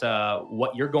figure out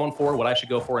what you're going for, what I should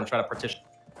go for, and try to partition.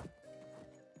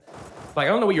 Like, I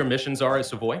don't know what your missions are as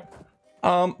Savoy.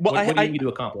 Well, what do you need to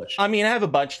accomplish? I mean, I have a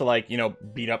bunch to, like, you know,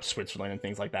 beat up Switzerland and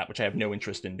things like that, which I have no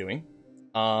interest in doing.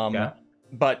 Yeah.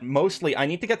 But mostly, I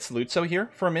need to get Saluzzo here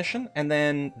for a mission, and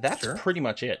then that's pretty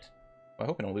much it. I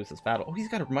hope I don't lose this battle. Oh, he's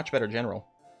got a much better general.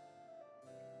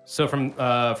 So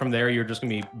from there, you're just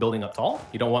gonna be building up tall.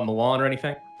 You don't want Milan or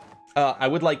anything. I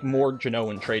would like more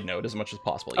Genoan trade node as much as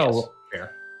possible. Yes. Oh, well,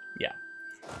 fair. Yeah.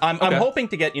 I'm hoping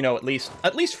to get, you know, at least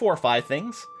 4 or 5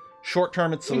 things. Short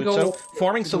term at Saluzzo.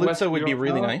 Forming Saluzzo would be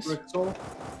really nice.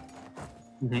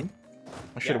 Mm-hmm.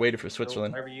 I should have waited for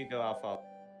Switzerland. Wherever you go, Alpha.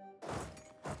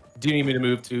 Do you need me to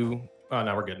move to? Oh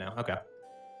no, we're good now. Okay.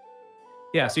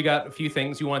 Yeah, so you got a few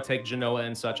things you want to take Genoa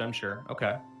and such. I'm sure.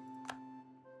 Okay.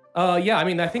 Yeah, I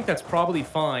mean, I think that's probably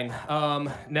fine.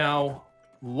 Now,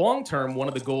 long term, one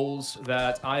of the goals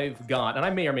that I've got, and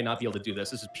I may or may not be able to do this.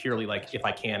 This is purely like if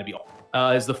I can be,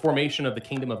 is the formation of the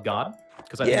Kingdom of God.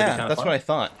 Because I think it'd be kind of that's fun. what I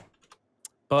thought.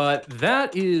 But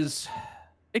that is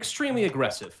extremely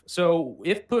aggressive. So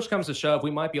if push comes to shove,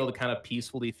 we might be able to kind of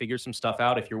peacefully figure some stuff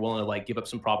out if you're willing to like give up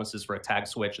some provinces for a tag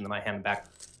switch and then I hand them back.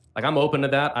 Like, I'm open to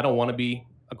that. I don't want to be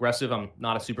aggressive. I'm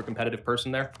not a super competitive person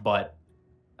there, but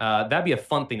that'd be a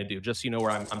fun thing to do, just so you know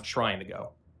where I'm trying to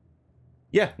go.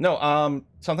 Yeah, no,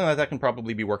 something like that can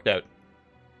probably be worked out.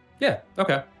 Yeah,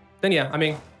 okay. Then yeah, I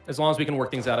mean, as long as we can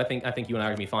work things out, I think you and I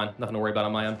are gonna be fine. Nothing to worry about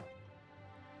on my end.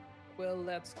 Well,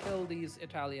 let's kill these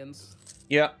Italians.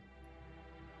 Yeah.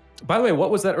 By the way,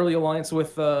 what was that early alliance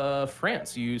with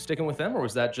France? You sticking with them, or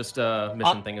was that just a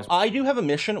mission thing as well? I do have a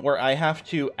mission where I have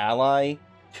to ally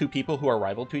 2 people who are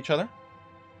rival to each other.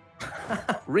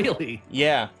 Really?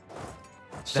 Yeah.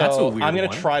 So That's a weird I'm going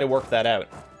one. to try to work that out.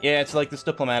 Yeah, it's like this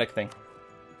diplomatic thing.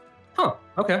 Huh,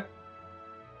 okay.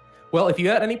 Well, if you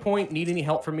at any point need any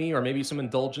help from me, or maybe some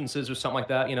indulgences or something like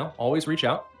that, you know, always reach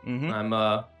out. Mm-hmm.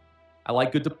 I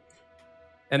like good.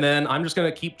 And then I'm just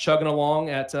gonna keep chugging along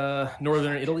at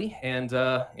northern Italy, and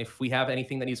if we have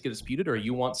anything that needs to get disputed, or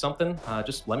you want something,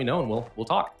 just let me know and we'll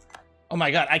talk. Oh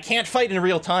my god, I can't fight in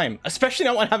real time, especially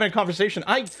not when having a conversation.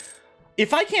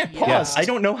 If I can't pause, Yes. I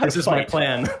don't know how This to is fight. my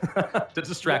plan to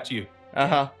distract you.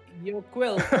 Uh-huh. Yo,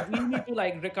 Quill, we need to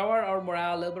like recover our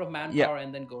morale, a little bit of manpower,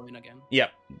 and then go in again.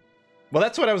 Yep. Well,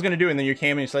 that's what I was going to do, and then you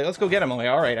came and you're like, let's go get him. I'm like,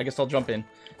 all right, I guess I'll jump in.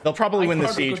 They'll probably win the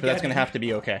thought we siege, could but that's get going to him. have to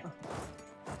be okay.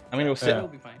 I'm going to go sit It'll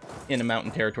be fine. in a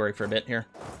mountain territory for a bit here.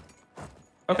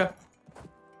 Okay.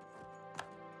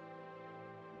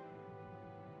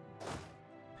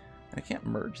 I can't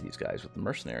merge these guys with the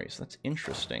mercenaries. That's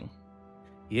interesting.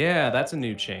 Yeah, that's a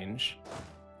new change.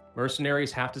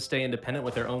 Mercenaries have to stay independent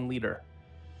with their own leader.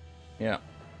 Yeah.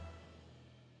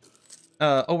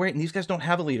 Oh, wait, and these guys don't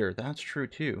have a leader. That's true,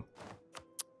 too.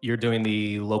 You're doing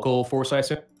the local force, I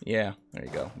assume? Yeah, there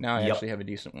you go. Now I Yep. actually have a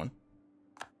decent one.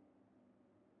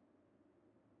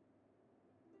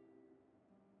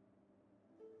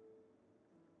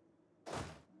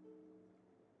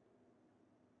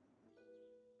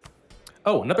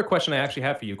 Oh, another question I actually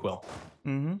have for you, Quill.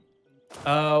 Mm-hmm.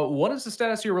 What is the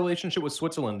status of your relationship with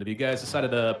Switzerland? Have you guys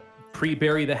decided to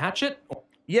pre-bury the hatchet?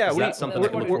 Yeah, Is that something we're,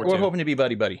 we can look we're, forward we're to? hoping to be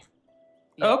buddy-buddy.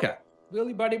 Oh, okay.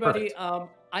 Really, buddy. Perfect.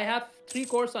 I have 3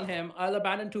 cores on him. I'll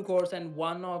abandon 2 cores, and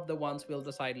one of the ones we'll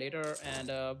decide later.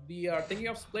 And we are thinking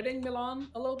of splitting Milan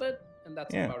a little bit, and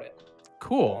that's Yeah. about it.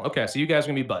 Cool. Okay, so you guys are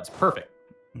going to be buds. Perfect.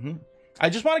 Mm-hmm. I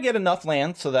just want to get enough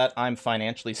land so that I'm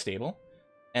financially stable.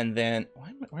 And then...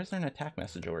 Why is there an attack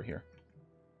message over here?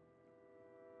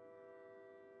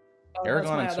 Oh, Aragon that's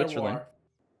my and other Switzerland.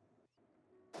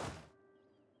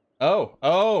 war.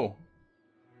 Oh!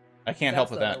 I can't help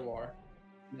That's with the that. other war.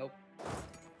 Nope.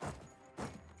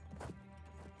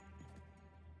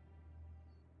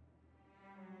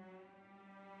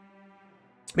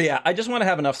 But yeah, I just want to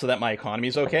have enough so that my economy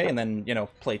is okay, and then, you know,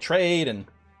 play trade. And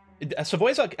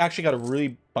Savoy's actually got a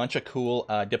really bunch of cool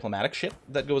diplomatic shit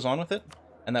that goes on with it,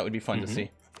 and that would be fun to see.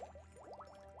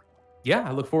 Yeah,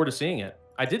 I look forward to seeing it.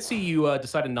 I did see you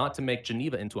decided not to make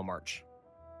Geneva into a march.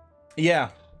 Yeah.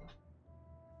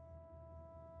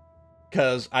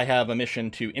 Because I have a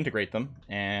mission to integrate them,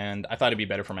 and I thought it'd be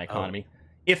better for my economy.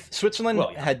 If Switzerland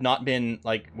had not been,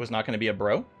 like, was not going to be a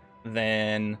bro,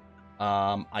 then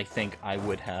I think I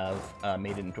would have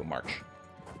made it into a march.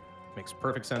 Makes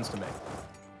perfect sense to me.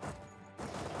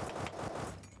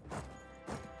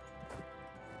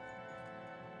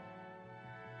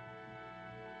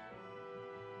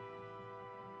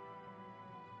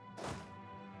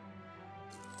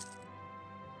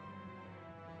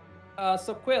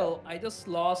 So Quill, I just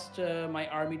lost my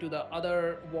army to the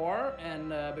other war, and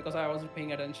because I wasn't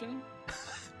paying attention,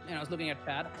 and I was looking at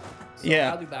chat. So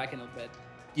Yeah. I'll be back in a bit.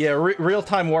 Yeah,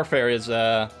 real-time warfare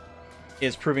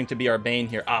is proving to be our bane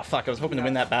here. Ah, fuck! I was hoping to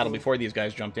win that battle before these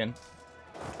guys jumped in.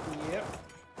 Yep.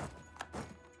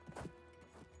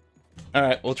 All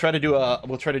right, we'll try to do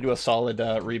a solid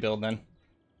rebuild then.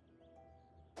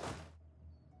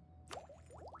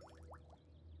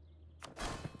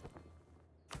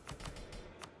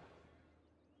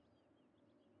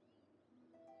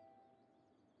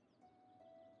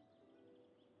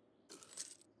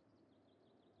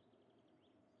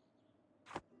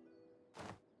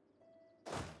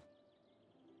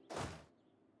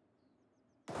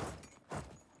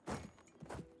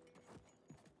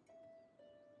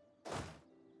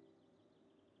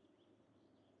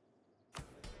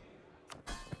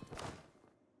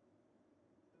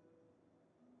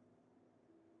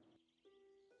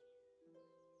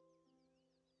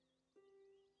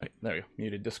 Right, there we go.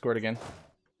 Muted Discord again.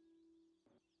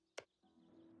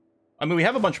 I mean, we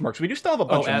have a bunch of marks. We do still have a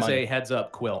bunch of as money. a heads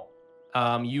up, Quill,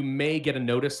 you may get a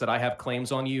notice that I have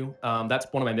claims on you. That's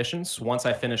one of my missions. Once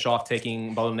I finish off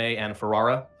taking Bologna and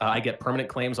Ferrara, I get permanent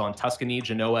claims on Tuscany,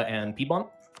 Genoa, and Piedmont.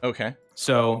 Okay.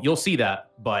 So you'll see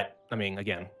that, but I mean,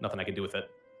 again, nothing I can do with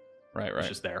it. Right. It's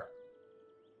just there.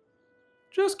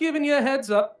 Just giving you a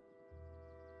heads up.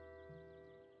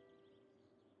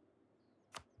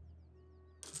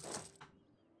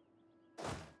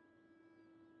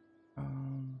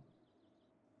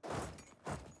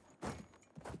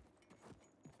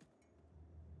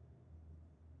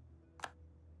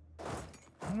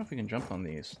 I don't know if we can jump on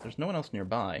these. There's no one else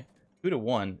nearby. 2 to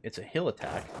 1. It's a hill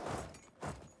attack.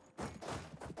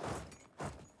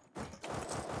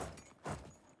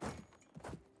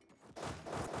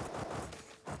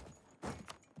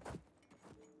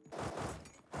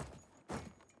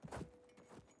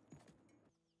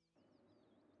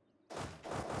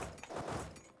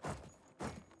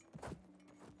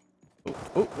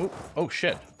 Oh,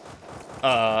 shit.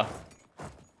 Well,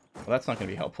 that's not going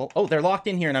to be helpful. Oh, they're locked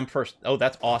in here and I'm first. Oh,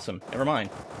 that's awesome. Never mind.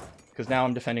 Because now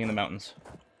I'm defending the mountains.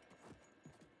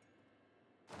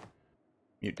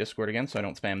 Mute Discord again so I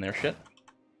don't spam their shit.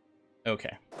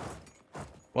 Okay.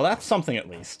 Well, that's something at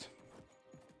least.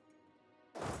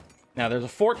 Now, there's a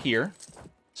fort here.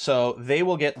 So they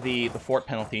will get the fort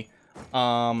penalty.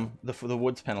 The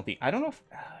woods penalty. I don't know if...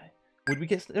 would we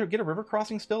get a river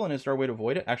crossing still? And is there a way to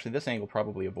avoid it? Actually, this angle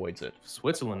probably avoids it.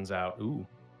 Switzerland's out. Ooh.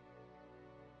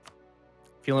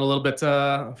 Feeling a little bit,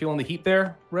 feeling the heat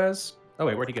there, Rez? Oh,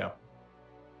 wait, where'd he go?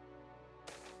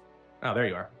 Oh, there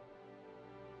you are.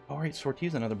 All right, sortie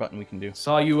is another button we can do.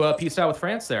 Saw you peace out with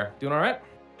France there. Doing all right?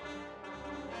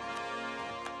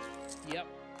 Yep.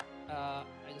 I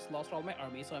just lost all my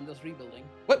army, so I'm just rebuilding.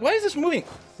 What? Why is this moving?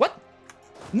 What?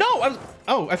 No!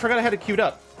 Oh, I forgot I had it queued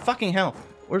up. Fucking hell.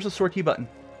 Where's the sortie button?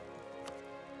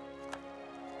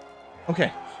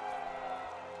 Okay.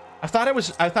 I thought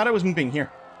I was moving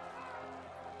here.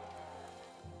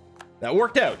 That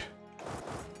worked out.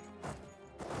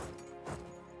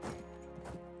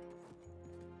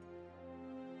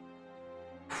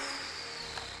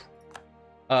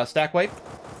 Stack wipe.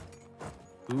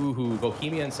 Ooh,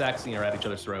 Bohemia and Saxony are at each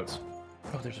other's throats.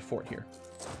 Oh, there's a fort here.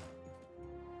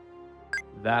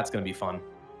 That's gonna be fun.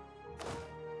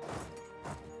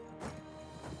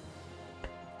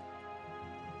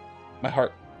 My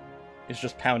heart is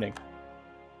just pounding.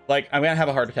 Like, I'm gonna have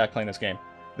a heart attack playing this game.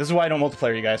 This is why I don't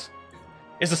multiplayer, you guys.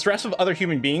 It's the stress of other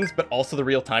human beings, but also the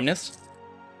real-timeness.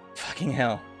 Fucking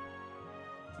hell.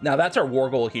 Now, that's our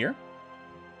war goal here.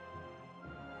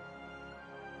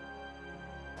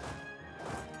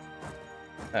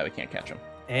 We can't catch him.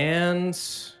 And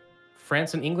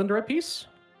France and England are at peace?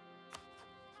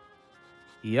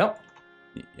 Yep.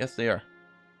 Yes, they are.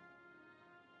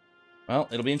 Well,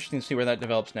 it'll be interesting to see where that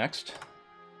develops next.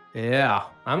 Yeah,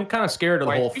 I'm kind of scared of the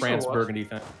White whole piece or France what? Burgundy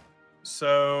thing.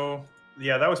 So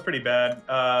yeah, that was pretty bad.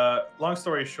 Long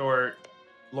story short,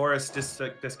 Loris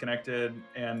disconnected,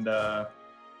 and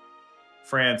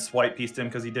France white pieced him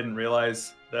because he didn't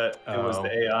realize that it was Oh.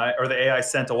 the AI, or the AI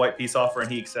sent a white piece offer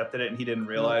and he accepted it, and he didn't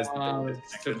realize that they were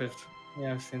That's disconnected. stupid.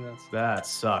 Yeah, I've seen that. That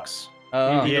sucks. He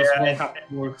Yeah, does and- one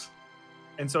half works.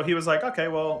 And so he was like, okay,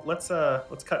 well, let's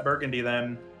cut Burgundy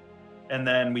then, and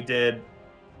then we did,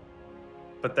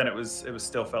 but then it was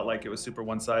still felt like it was super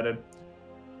one-sided.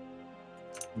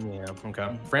 Yeah,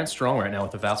 okay. France strong right now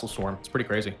with the vassal swarm. It's pretty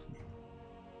crazy.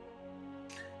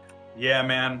 Yeah,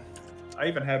 man, I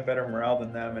even had better morale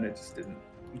than them, and it just didn't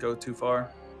go too far.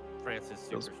 France is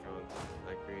super strong.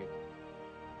 I agree.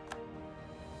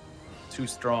 Too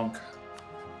strong.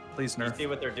 Please You nerf. see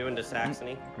what they're doing to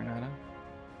Saxony? Granada.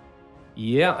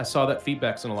 Yeah, I saw that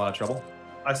feedback's in a lot of trouble.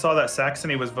 I saw that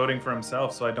Saxony was voting for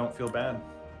himself, so I don't feel bad.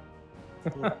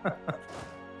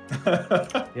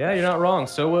 Yeah, you're not wrong.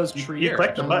 So was You Trier.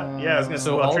 clicked the button. Yeah, I was gonna say.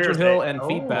 So well, Alder Trier's Hill like, and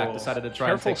Feedback oh. decided to try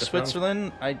Careful, and take the throne.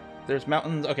 Switzerland. There's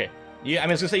mountains. Okay. Yeah, I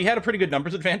was gonna say you had a pretty good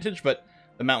numbers advantage, but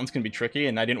the mountains can be tricky,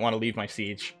 and I didn't want to leave my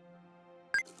siege.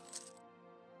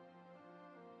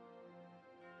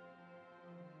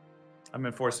 I'm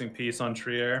enforcing peace on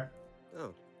Trier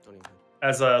Oh, don't even.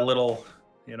 as a little,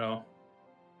 you know,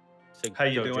 So How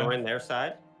you go doing? join their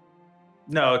side?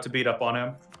 no, to beat up on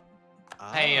him.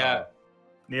 Hey, Oh.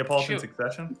 Neapolitan Shoot.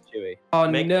 succession. Chewy. Oh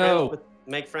Make no! friends with,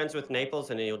 make friends with Naples,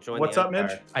 and then you'll join. What's the up,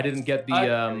 Midge? Empire. I didn't get the I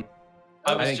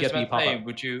I was didn't just get the about to say, pop-up.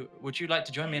 would you like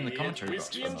to join me in the commentary box?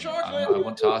 whiskey for a and moment? chocolate. I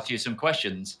want to ask you some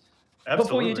questions.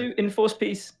 Absolutely. Before you do enforce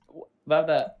peace, about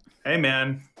that, Hey,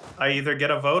 man, I either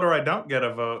get a vote or I don't get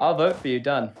a vote. I'll vote for you.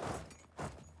 Done.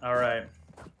 All right,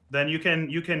 then you can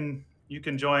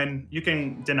join. You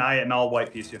can deny it, and I'll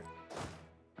white piece you.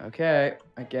 Okay,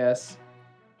 I guess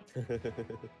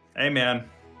Hey, man.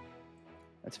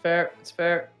 that's fair. It's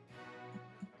fair.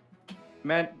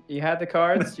 Man, you had the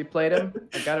cards. You played them.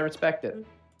 I gotta respect it.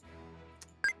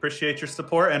 Appreciate your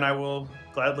support, and I will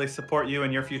gladly support you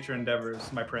in your future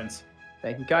endeavors, my prince.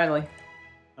 Thank you kindly.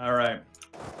 All right.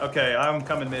 Okay, I'm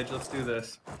coming, Midge. Let's do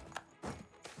this.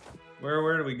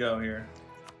 Where do we go here?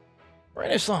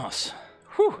 Renaissance.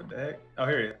 Whew. What the heck? Oh,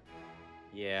 here you.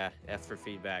 Yeah, F for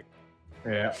feedback.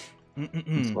 Yeah.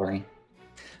 Sorry.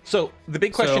 So the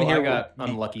big question so here. I got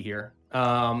unlucky here.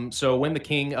 So when the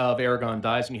King of Aragon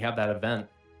dies and you have that event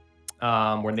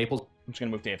where Naples. I'm just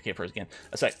gonna move to AFK first again.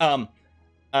 A sec.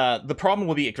 The problem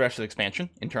will be aggressive expansion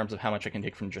in terms of how much I can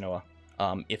take from Genoa,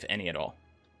 if any at all.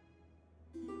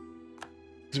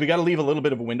 Because we got to leave a little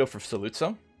bit of a window for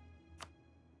Saluzzo.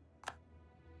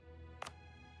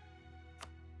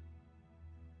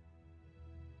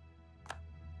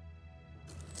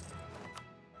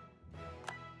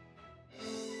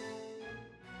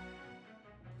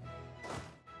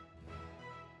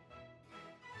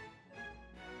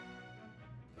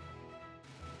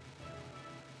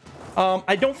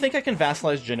 I don't think I can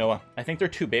vassalize Genoa. I think they're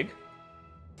too big.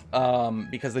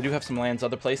 Because they do have some lands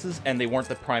other places, and they weren't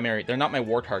the primary. They're not my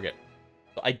war target.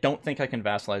 So I don't think I can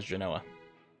vassalize Genoa.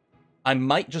 I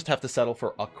might just have to settle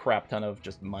for a crap ton of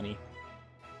just money.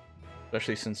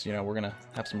 Especially since, you know, we're gonna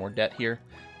have some more debt here.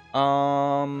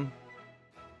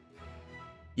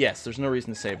 Yes, there's no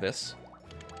reason to save this.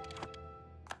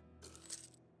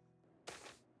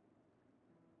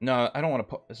 No, I don't want to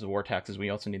put... This is war taxes. We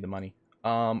also need the money.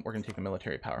 We're going to take the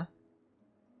military power.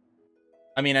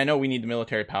 I mean, I know we need the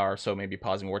military power, so maybe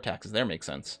pausing war taxes there makes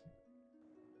sense.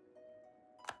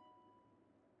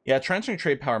 Yeah, transferring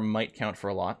trade power might count for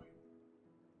a lot.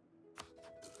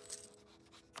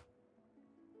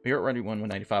 We're already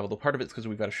 195, although part of it's because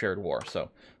we've got a shared war. So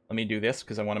let me do this,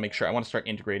 because I want to make sure... I want to start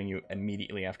integrating you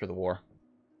immediately after the war.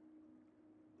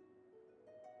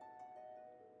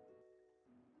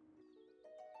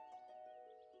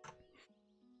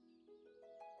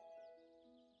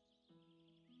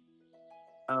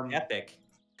 Epic.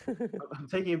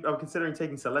 I'm considering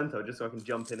taking Salento just so I can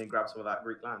jump in and grab some of that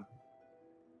Greek land.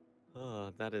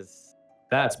 Oh, that is.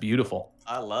 That's beautiful.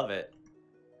 I love it.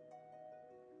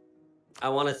 I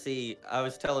want to see. I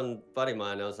was telling buddy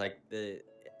mine, I was like, the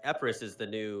Epirus is the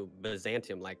new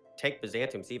Byzantium. Like, take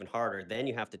Byzantium, it's even harder. Then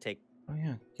you have to take. Oh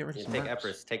yeah, get rid of some take mercs.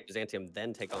 Epirus, take Byzantium,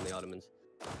 then take on the Ottomans.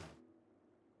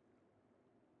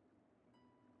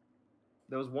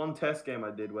 There was one test game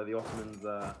I did where the Ottomans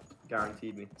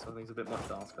guaranteed me, so I think it's a bit much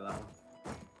to ask for that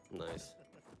one. Nice.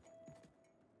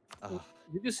 Oh,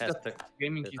 You just test that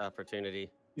gaming this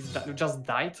opportunity. you just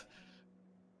died.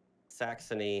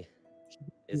 Saxony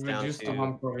is You down reduced to to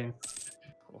one province.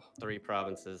 3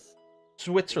 provinces.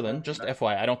 Switzerland, just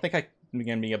FYI. I don't think I'm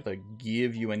going to be able to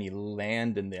give you any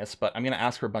land in this, but I'm going to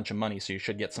ask for a bunch of money, so you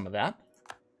should get some of that.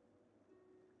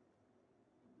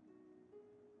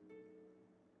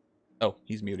 Oh,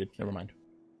 he's muted. Never mind.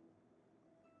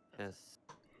 Yes.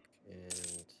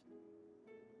 And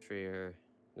Trier.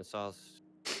 Nassau's.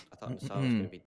 I thought Nassau was going to be